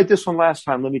 I tried this one last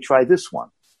time. Let me try this one.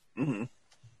 Mm-hmm.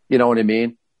 You know what I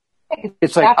mean?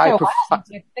 It's like I prefer.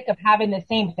 You're sick of having the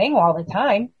same thing all the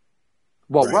time.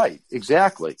 Well, right.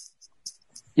 Exactly.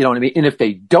 You know what I mean? And if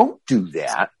they don't do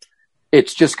that,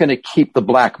 it's just going to keep the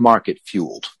black market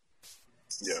fueled.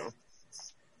 Yeah.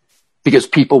 Because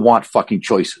people want fucking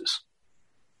choices.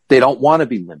 They don't want to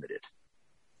be limited.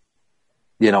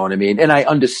 You know what I mean? And I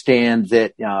understand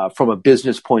that from a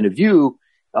business point of view,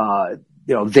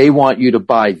 they want you to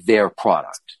buy their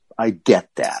product. I get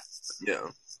that. Yeah.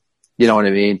 You know what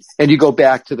I mean? And you go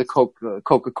back to the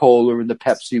Coca-Cola and the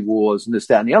Pepsi wars and this,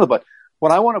 that, and the other. But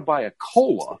when I want to buy a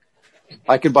cola,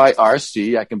 I can buy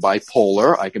RC, I can buy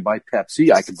Polar, I can buy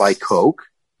Pepsi, I can buy Coke.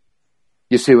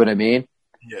 You see what I mean?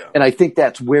 Yeah. And I think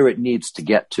that's where it needs to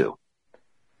get to.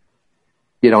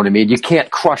 You know what I mean? You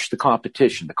can't crush the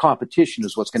competition. The competition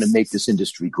is what's going to make this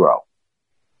industry grow.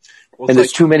 Well, and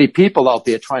there's too many people out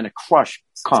there trying to crush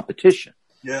competition.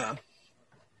 Yeah.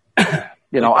 I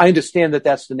understand that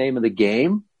that's the name of the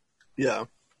game. Yeah.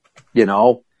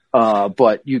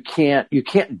 But you can't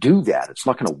do that. It's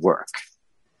not going to work.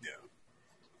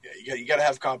 You got to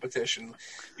have competition.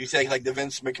 You take like the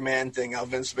Vince McMahon thing. How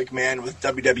Vince McMahon with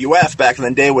WWF back in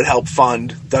the day would help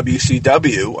fund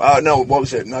WCW. No, what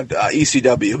was it? Not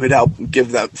ECW. Would help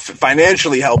give them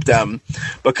financially help them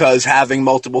because having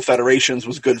multiple federations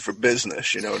was good for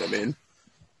business. You know what I mean?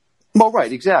 Well,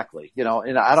 right, exactly.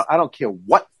 And I don't care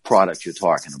what product you're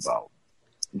talking about.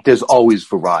 There's always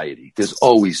variety. There's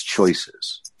always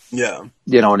choices. Yeah.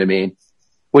 You know what I mean?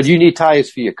 When you need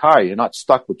tires for your car, you're not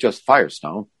stuck with just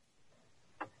Firestone.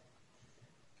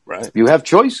 Right. You have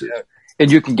choices. Yeah.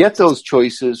 And you can get those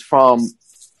choices from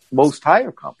most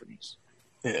tire companies.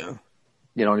 Yeah.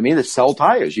 You know what I mean? That sell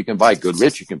tires. You can buy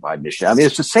Goodrich, you can buy Michelin. I mean,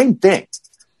 it's the same thing.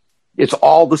 It's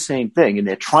all the same thing. And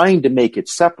they're trying to make it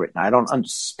separate. And I don't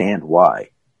understand why.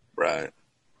 Right.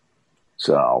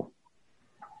 So,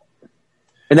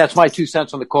 and that's my 2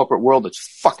 cents on the corporate world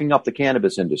that's fucking up the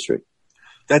cannabis industry.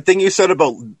 That thing you said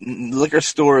about liquor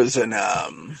stores and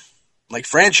like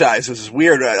franchises is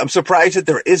weird. I'm surprised that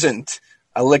there isn't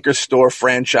a liquor store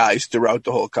franchise throughout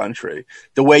the whole country.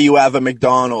 The way you have a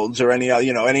McDonald's or any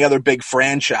other big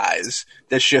franchise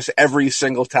that's just every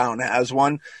single town has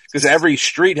one because every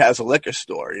street has a liquor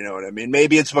store. You know what I mean?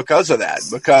 Maybe it's because of that,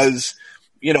 because,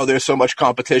 there's so much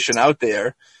competition out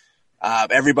there.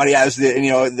 Everybody has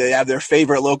they have their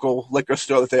favorite local liquor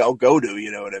store that they all go to.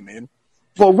 You know what I mean?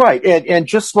 Well, right. And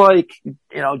just like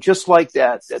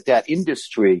that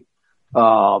industry,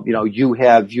 you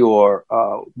have your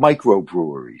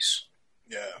microbreweries.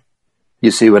 Yeah.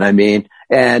 You see what I mean?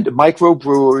 And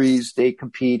microbreweries, they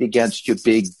compete against your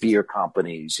big beer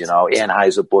companies,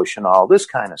 Anheuser-Busch and all this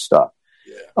kind of stuff.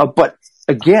 Yeah. But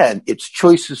again, it's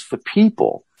choices for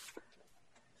people,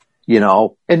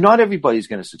 and not everybody's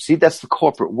going to succeed. That's the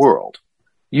corporate world.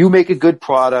 You make a good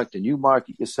product and you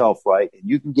market yourself right and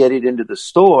you can get it into the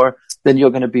store, then you're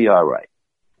going to be all right.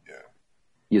 Yeah.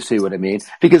 You see what I mean?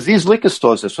 Because these liquor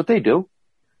stores, that's what they do.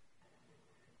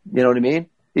 You know what I mean?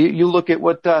 You look at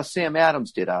what Sam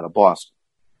Adams did out of Boston.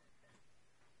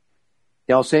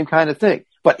 Same kind of thing.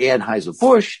 But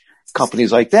Anheuser-Busch,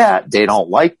 companies like that, they don't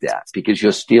like that because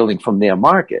you're stealing from their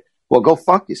market. Well, go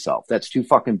fuck yourself. That's too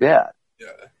fucking bad. Yeah.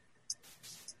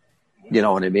 You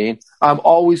know what I mean? I'm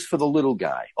always for the little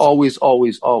guy. Always,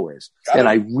 always, always. And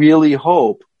I really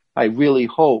hope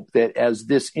that as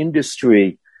this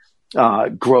industry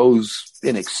grows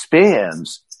and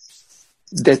expands,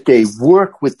 that they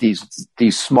work with these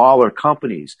smaller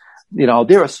companies.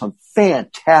 There are some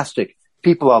fantastic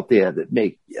people out there that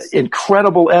make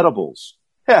incredible edibles.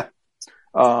 Yeah.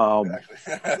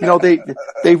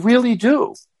 They really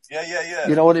do. Yeah.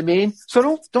 You know what I mean?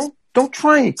 So don't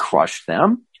try and crush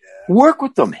them. Work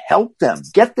with them, help them,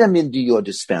 get them into your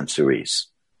dispensaries.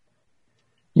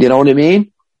 You know what I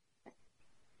mean?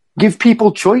 Give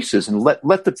people choices and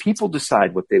let the people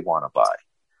decide what they want to buy.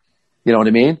 You know what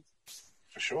I mean?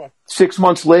 For sure. 6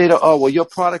 months later, your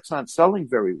products aren't selling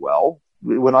very well.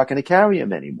 We're not going to carry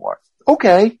them anymore.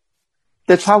 Okay.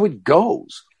 That's how it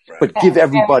goes. Right. But give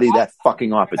everybody that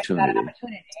fucking opportunity.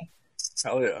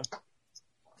 Hell yeah.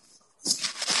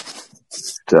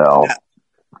 So, all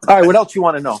right, what else you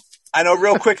want to know? I know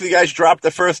real quick, you guys dropped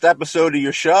the first episode of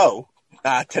your show.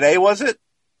 Today, was it?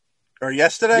 Or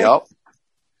yesterday? Yep.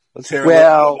 Let's hear a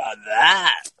little about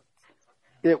that.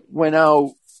 It went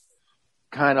out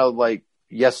kind of like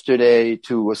yesterday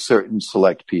to a certain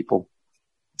select people.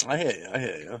 I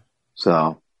hear you.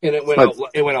 So. And it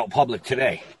went out public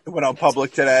today. It went out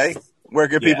public today. Where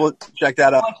can people check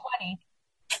that out?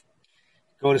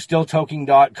 Go to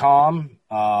stilltoking.com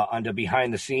under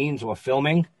behind the scenes or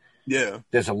filming. Yeah.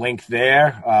 There's a link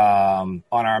there. On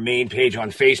our main page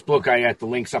on Facebook, I got the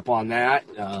links up on that.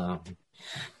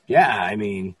 I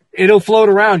mean, it'll float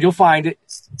around. You'll find it.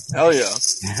 Hell yeah.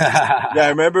 Yeah, I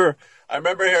remember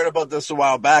hearing about this a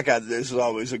while back. This is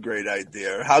always a great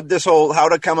idea. How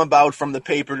to come about from the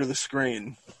paper to the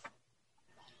screen?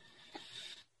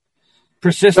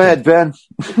 Persistence. Go ahead, Ben.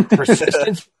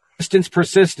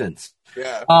 Persistence.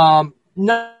 Yeah.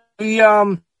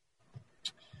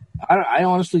 I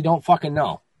honestly don't fucking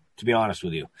know, to be honest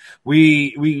with you.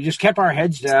 We just kept our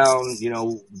heads down.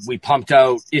 We pumped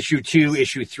out issue 2,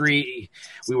 issue 3.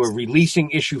 We were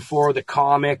releasing issue 4 of the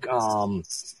comic.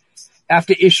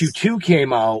 After issue 2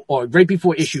 came out, or right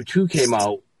before issue 2 came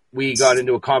out, we got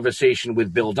into a conversation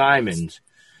with Bill Diamond,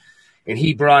 and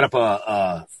he brought up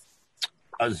a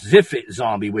Ziffit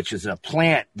zombie, which is a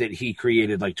plant that he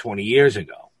created like 20 years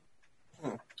ago.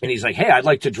 And he's like, hey, I'd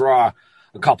like to draw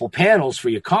a couple panels for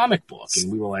your comic book.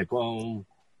 And we were like, well,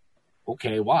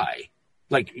 okay, why?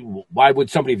 Like, why would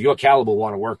somebody of your caliber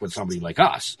want to work with somebody like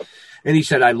us? And he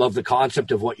said, I love the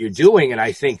concept of what you're doing. And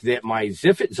I think that my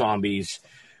Ziffit zombies,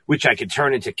 which I could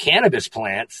turn into cannabis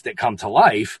plants that come to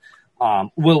life,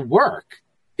 will work.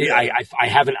 I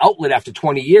have an outlet after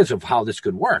 20 years of how this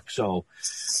could work. So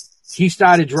he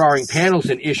started drawing panels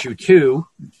in issue 2,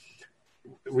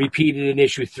 repeated in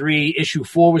issue 3. Issue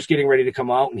 4 was getting ready to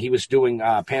come out, and he was doing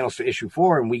panels for issue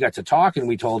 4. And we got to talk, and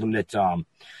we told him that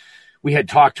we had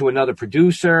talked to another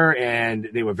producer, and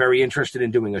they were very interested in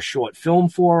doing a short film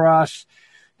for us.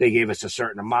 They gave us a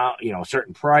certain amount, a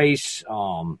certain price.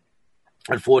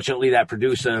 Unfortunately, that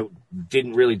producer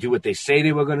didn't really do what they say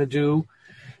they were going to do,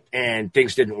 and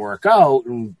things didn't work out.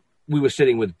 And we were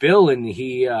sitting with Bill, and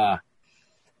he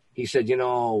said,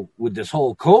 with this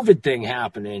whole COVID thing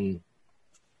happening,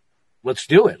 let's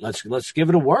do it. Let's give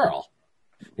it a whirl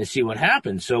and see what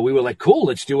happens. So we were like, cool,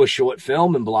 let's do a short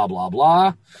film and blah, blah,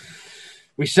 blah.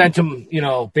 We sent him,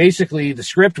 basically the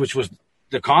script, which was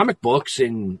the comic books,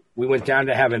 and we went down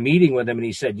to have a meeting with him, and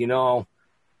he said,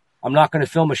 I'm not going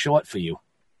to film a short for you.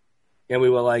 And we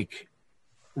were like,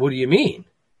 what do you mean?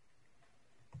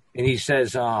 And he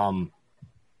says,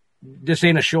 this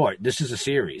ain't a short. This is a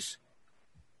series.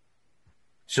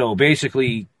 So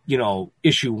basically,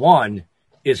 issue 1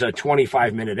 is a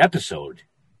 25-minute episode.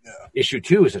 Yeah. Issue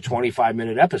 2 is a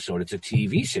 25-minute episode. It's a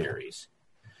TV series,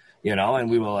 and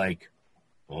we were like,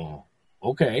 oh,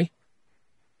 okay.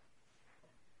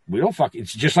 We don't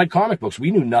it's just like comic books.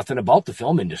 We knew nothing about the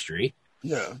film industry.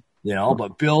 Yeah.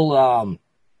 But Bill,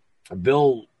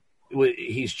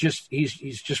 he's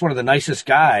just one of the nicest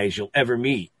guys you'll ever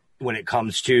meet when it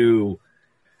comes to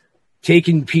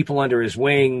taking people under his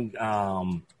wing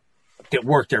that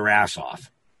work their ass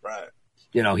off. Right.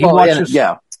 He watches.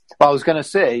 Yeah. Well, I was going to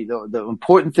say the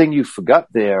important thing you forgot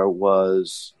there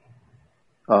was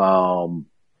about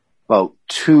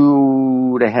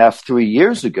 2.5, 3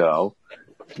 years ago,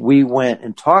 we went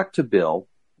and talked to Bill.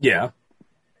 Yeah.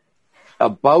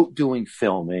 About doing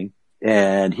filming,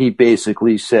 and he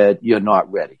basically said, you're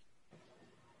not ready.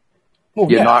 Well,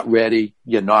 you're not ready.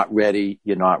 You're not ready.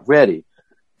 You're not ready.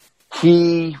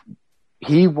 He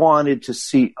wanted to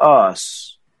see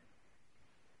us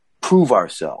prove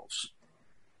ourselves.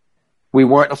 We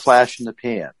weren't a flash in the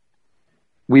pan.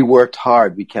 We worked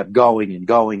hard. We kept going and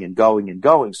going and going and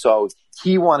going. So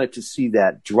he wanted to see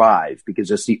that drive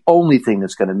because it's the only thing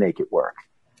that's going to make it work.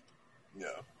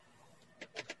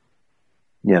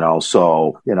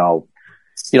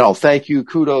 Thank you.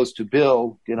 Kudos to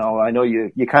Bill. I know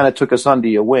you kind of took us under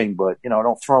your wing, but,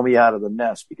 don't throw me out of the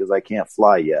nest because I can't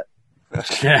fly yet.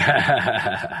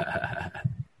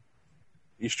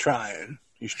 He's trying.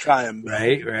 Bill.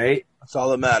 Right. That's all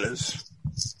that matters.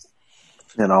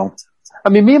 I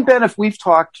mean, me and Ben, if we've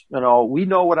talked, we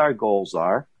know what our goals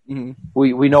are. Mm-hmm.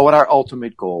 We know what our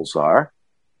ultimate goals are.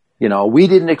 We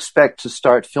didn't expect to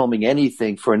start filming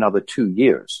anything for another 2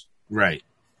 years. Right.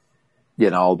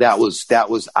 That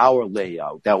was our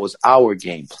layout. That was our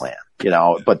game plan,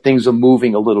 but things are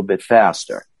moving a little bit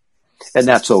faster, and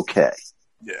that's okay.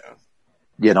 Yeah.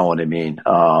 You know what I mean?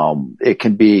 It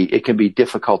can be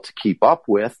difficult to keep up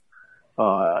with.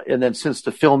 And then since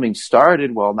the filming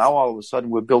started, well, now all of a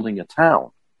sudden we're building a town.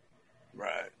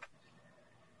 Right.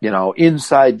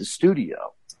 Inside the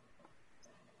studio.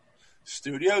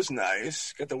 Studio's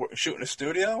nice. Get to shoot in a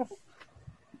studio.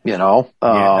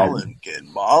 Ballin'.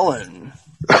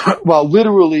 Well,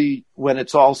 literally, when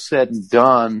it's all said and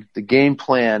done, the game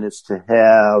plan is to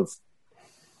have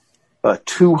a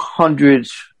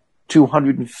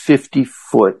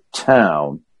 250-foot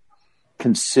town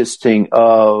consisting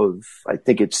of, I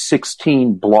think it's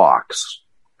 16 blocks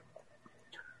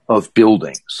of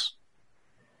buildings.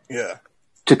 Yeah.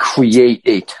 To create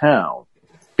a town.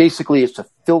 Basically, it's a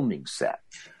filming set.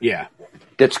 Yeah.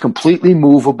 That's completely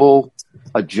movable,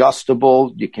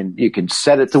 adjustable. You can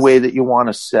set it the way that you want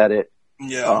to set it.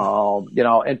 Yeah.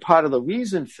 And part of the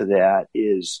reason for that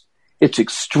is it's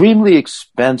extremely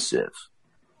expensive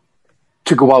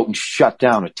to go out and shut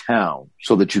down a town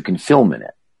so that you can film in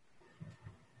it.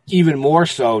 Even more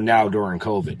so now during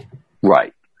COVID.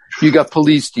 Right. You got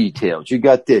police details. You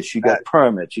got this. You got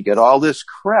permits. You got all this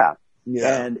crap.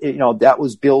 Yeah. And, that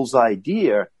was Bill's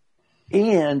idea.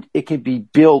 And it can be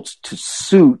built to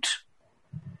suit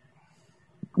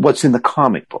what's in the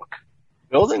comic book.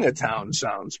 Building a town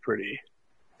sounds pretty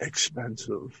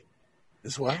expensive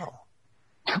as well.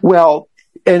 Well,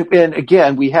 and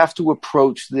again, we have to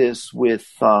approach this with,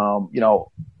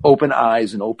 open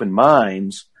eyes and open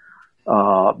minds.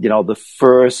 The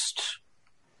first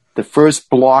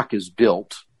block is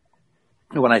built.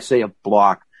 when I say a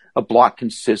block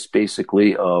consists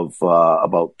basically of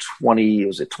about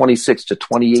 26 to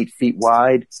 28 feet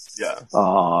wide,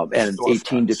 and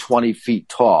 18 to 20 feet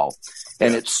tall.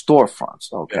 And it's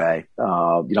storefronts, okay?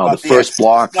 The first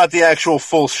block. Not the actual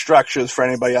full structures for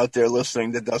anybody out there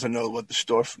listening that doesn't know what the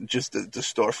storefront.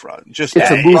 It's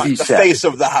a movie set. The face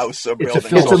of the house or building.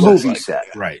 It's a movie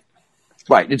set. Right.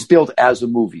 Right. It's built as a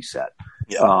movie set.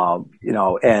 Yeah.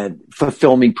 And for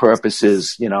filming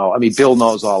purposes, Bill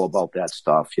knows all about that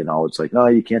stuff. It's like, no,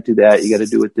 you can't do that. You got to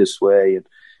do it this way.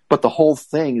 But the whole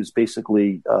thing is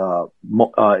basically,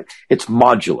 it's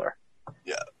modular.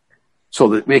 Yeah. So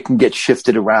that it can get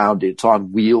shifted around. It's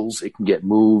on wheels. It can get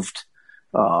moved.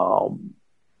 And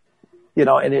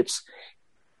it's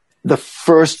the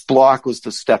first block was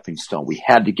the stepping stone. We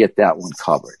had to get that one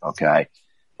covered. Okay.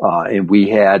 And we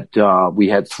had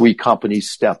 3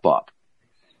 companies step up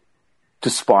to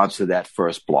sponsor that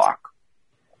first block.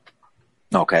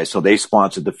 Okay. So they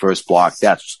sponsored the first block.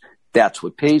 That's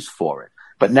what pays for it.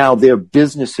 But now their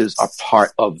businesses are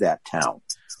part of that town.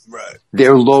 Right.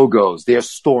 Their logos, their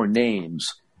store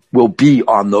names will be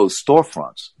on those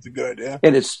storefronts. It's a good idea.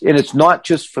 And it's not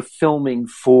just for filming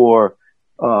for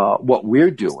what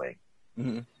we're doing.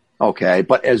 Mm-hmm. Okay,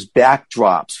 but as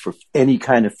backdrops for any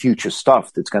kind of future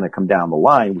stuff that's going to come down the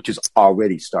line, which is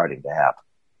already starting to happen.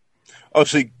 Oh,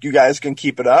 so you guys can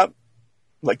keep it up?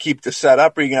 Like keep the set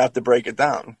up, or you're going to have to break it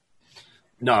down?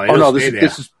 No,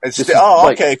 this is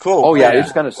okay, cool. Oh, yeah,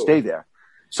 it's going to stay there.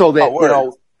 So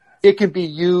that, it can be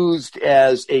used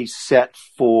as a set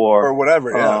for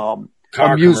whatever, a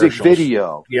music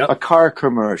video, a car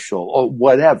commercial, or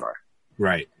whatever.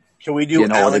 Right. Can we do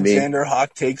Alexander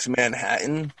Hawk Takes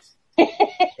Manhattan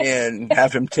and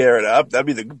have him tear it up? That'd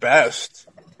be the best.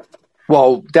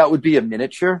 Well, that would be a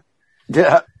miniature.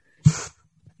 Yeah.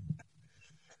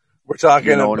 We're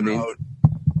talking about, what I mean?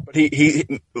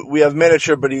 But we have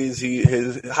miniature, but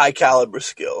his high caliber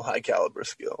skill.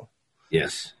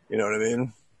 Yes. You know what I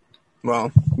mean?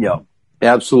 Well, yeah,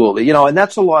 absolutely. And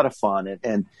that's a lot of fun.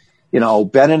 And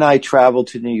Ben and I travel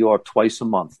to New York twice a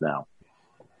month now.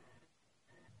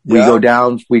 We go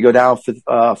down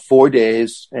for 4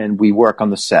 days and we work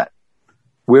on the set.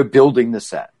 We're building the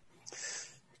set.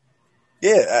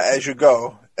 Yeah, as you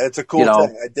go. It's a cool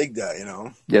thing. I dig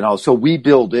that, So we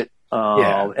build it.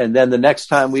 And then the next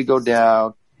time we go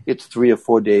down, it's 3 or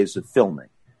 4 days of filming.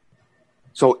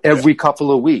 So every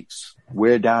couple of weeks,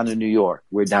 we're down in New York.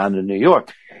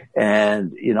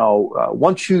 And,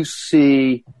 once you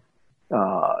see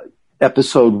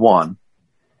episode 1,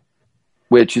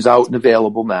 which is out and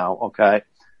available now, okay,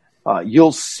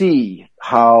 you'll see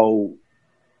how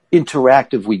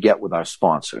interactive we get with our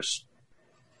sponsors.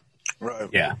 Right.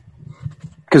 Yeah.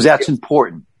 Because that's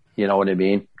important. You know what I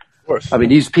mean? Of course. I mean,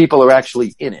 these people are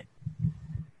actually in it.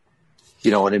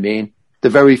 You know what I mean? For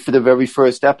the very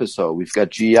first episode, we've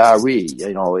got GRE,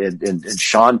 and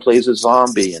Sean plays a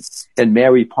zombie, and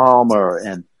Mary Palmer,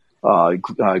 and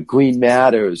Green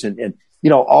Matters, and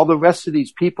all the rest of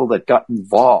these people that got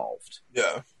involved.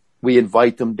 Yeah, we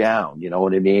invite them down. You know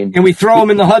what I mean? And we throw them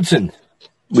in the Hudson.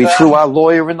 We threw our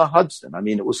lawyer in the Hudson. I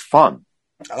mean, it was fun.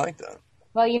 I like that.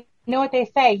 Well, you know what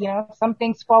they say, some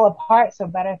things fall apart so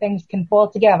better things can fall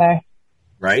together.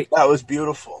 Right? That was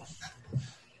beautiful.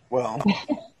 Well.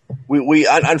 We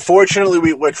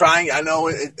unfortunately we're trying. I know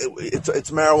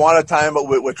it's marijuana time, but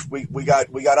we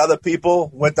got other people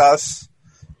with us,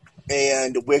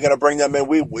 and we're gonna bring them in.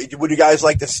 Would you guys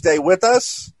like to stay with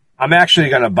us? I'm actually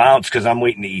gonna bounce because I'm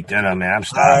waiting to eat dinner, man. I'm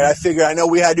starving. All right, I figure. I know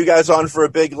we had you guys on for a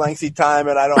big lengthy time,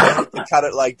 and I don't have to cut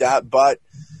it like that, but.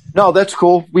 No, that's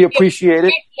cool. We appreciate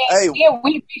it. Yeah,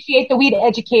 we appreciate the weed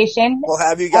education. We'll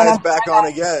have you guys back on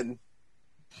again.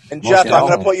 And Jeff, I'm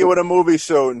gonna put you in a movie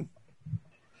soon.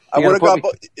 I would have got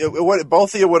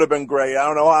both of you would have been great. I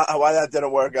don't know why that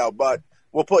didn't work out, but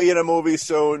we'll put you in a movie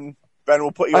soon. Ben,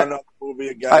 we'll put you in another movie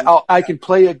again. I can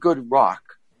play a good Rock.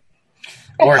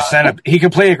 Or centipede. He can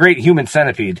play a great human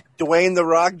centipede. Dwayne The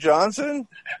Rock Johnson?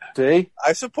 See?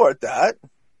 I support that.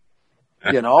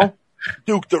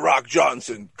 Duke The Rock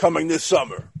Johnson, coming this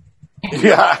summer.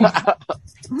 Yeah.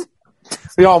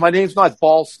 My name's not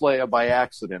Ball Slayer by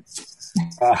accident.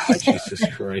 Jesus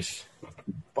Christ.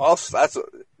 Balls,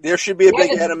 there should be a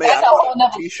big anime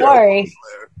t-shirt. Story.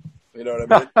 You know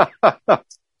what I mean?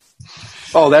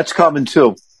 Oh, that's coming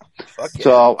too. Fuck yeah.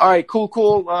 So, all right,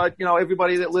 cool.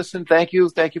 Everybody that listened, thank you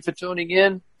for tuning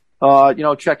in.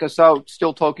 Check us out,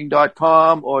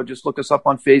 stilltalking.com, or just look us up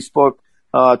on Facebook,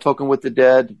 Talking with the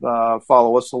Dead.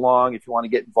 Follow us along. If you want to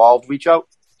get involved, reach out.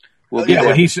 What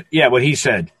he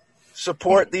said.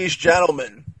 Support these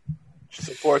gentlemen.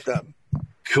 Support them.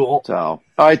 Cool. So, all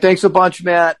right, thanks a bunch,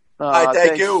 Matt.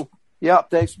 Thank you. Yeah,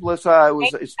 thanks, Melissa.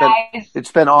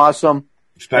 It's been awesome.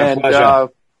 It's been a pleasure.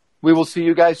 We will see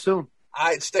you guys soon. All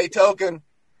right, stay token.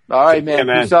 All right, man.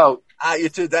 Peace out. You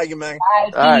too. Thank you, man.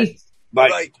 Bye. Bye.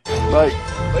 Bye. Bye.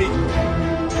 Bye.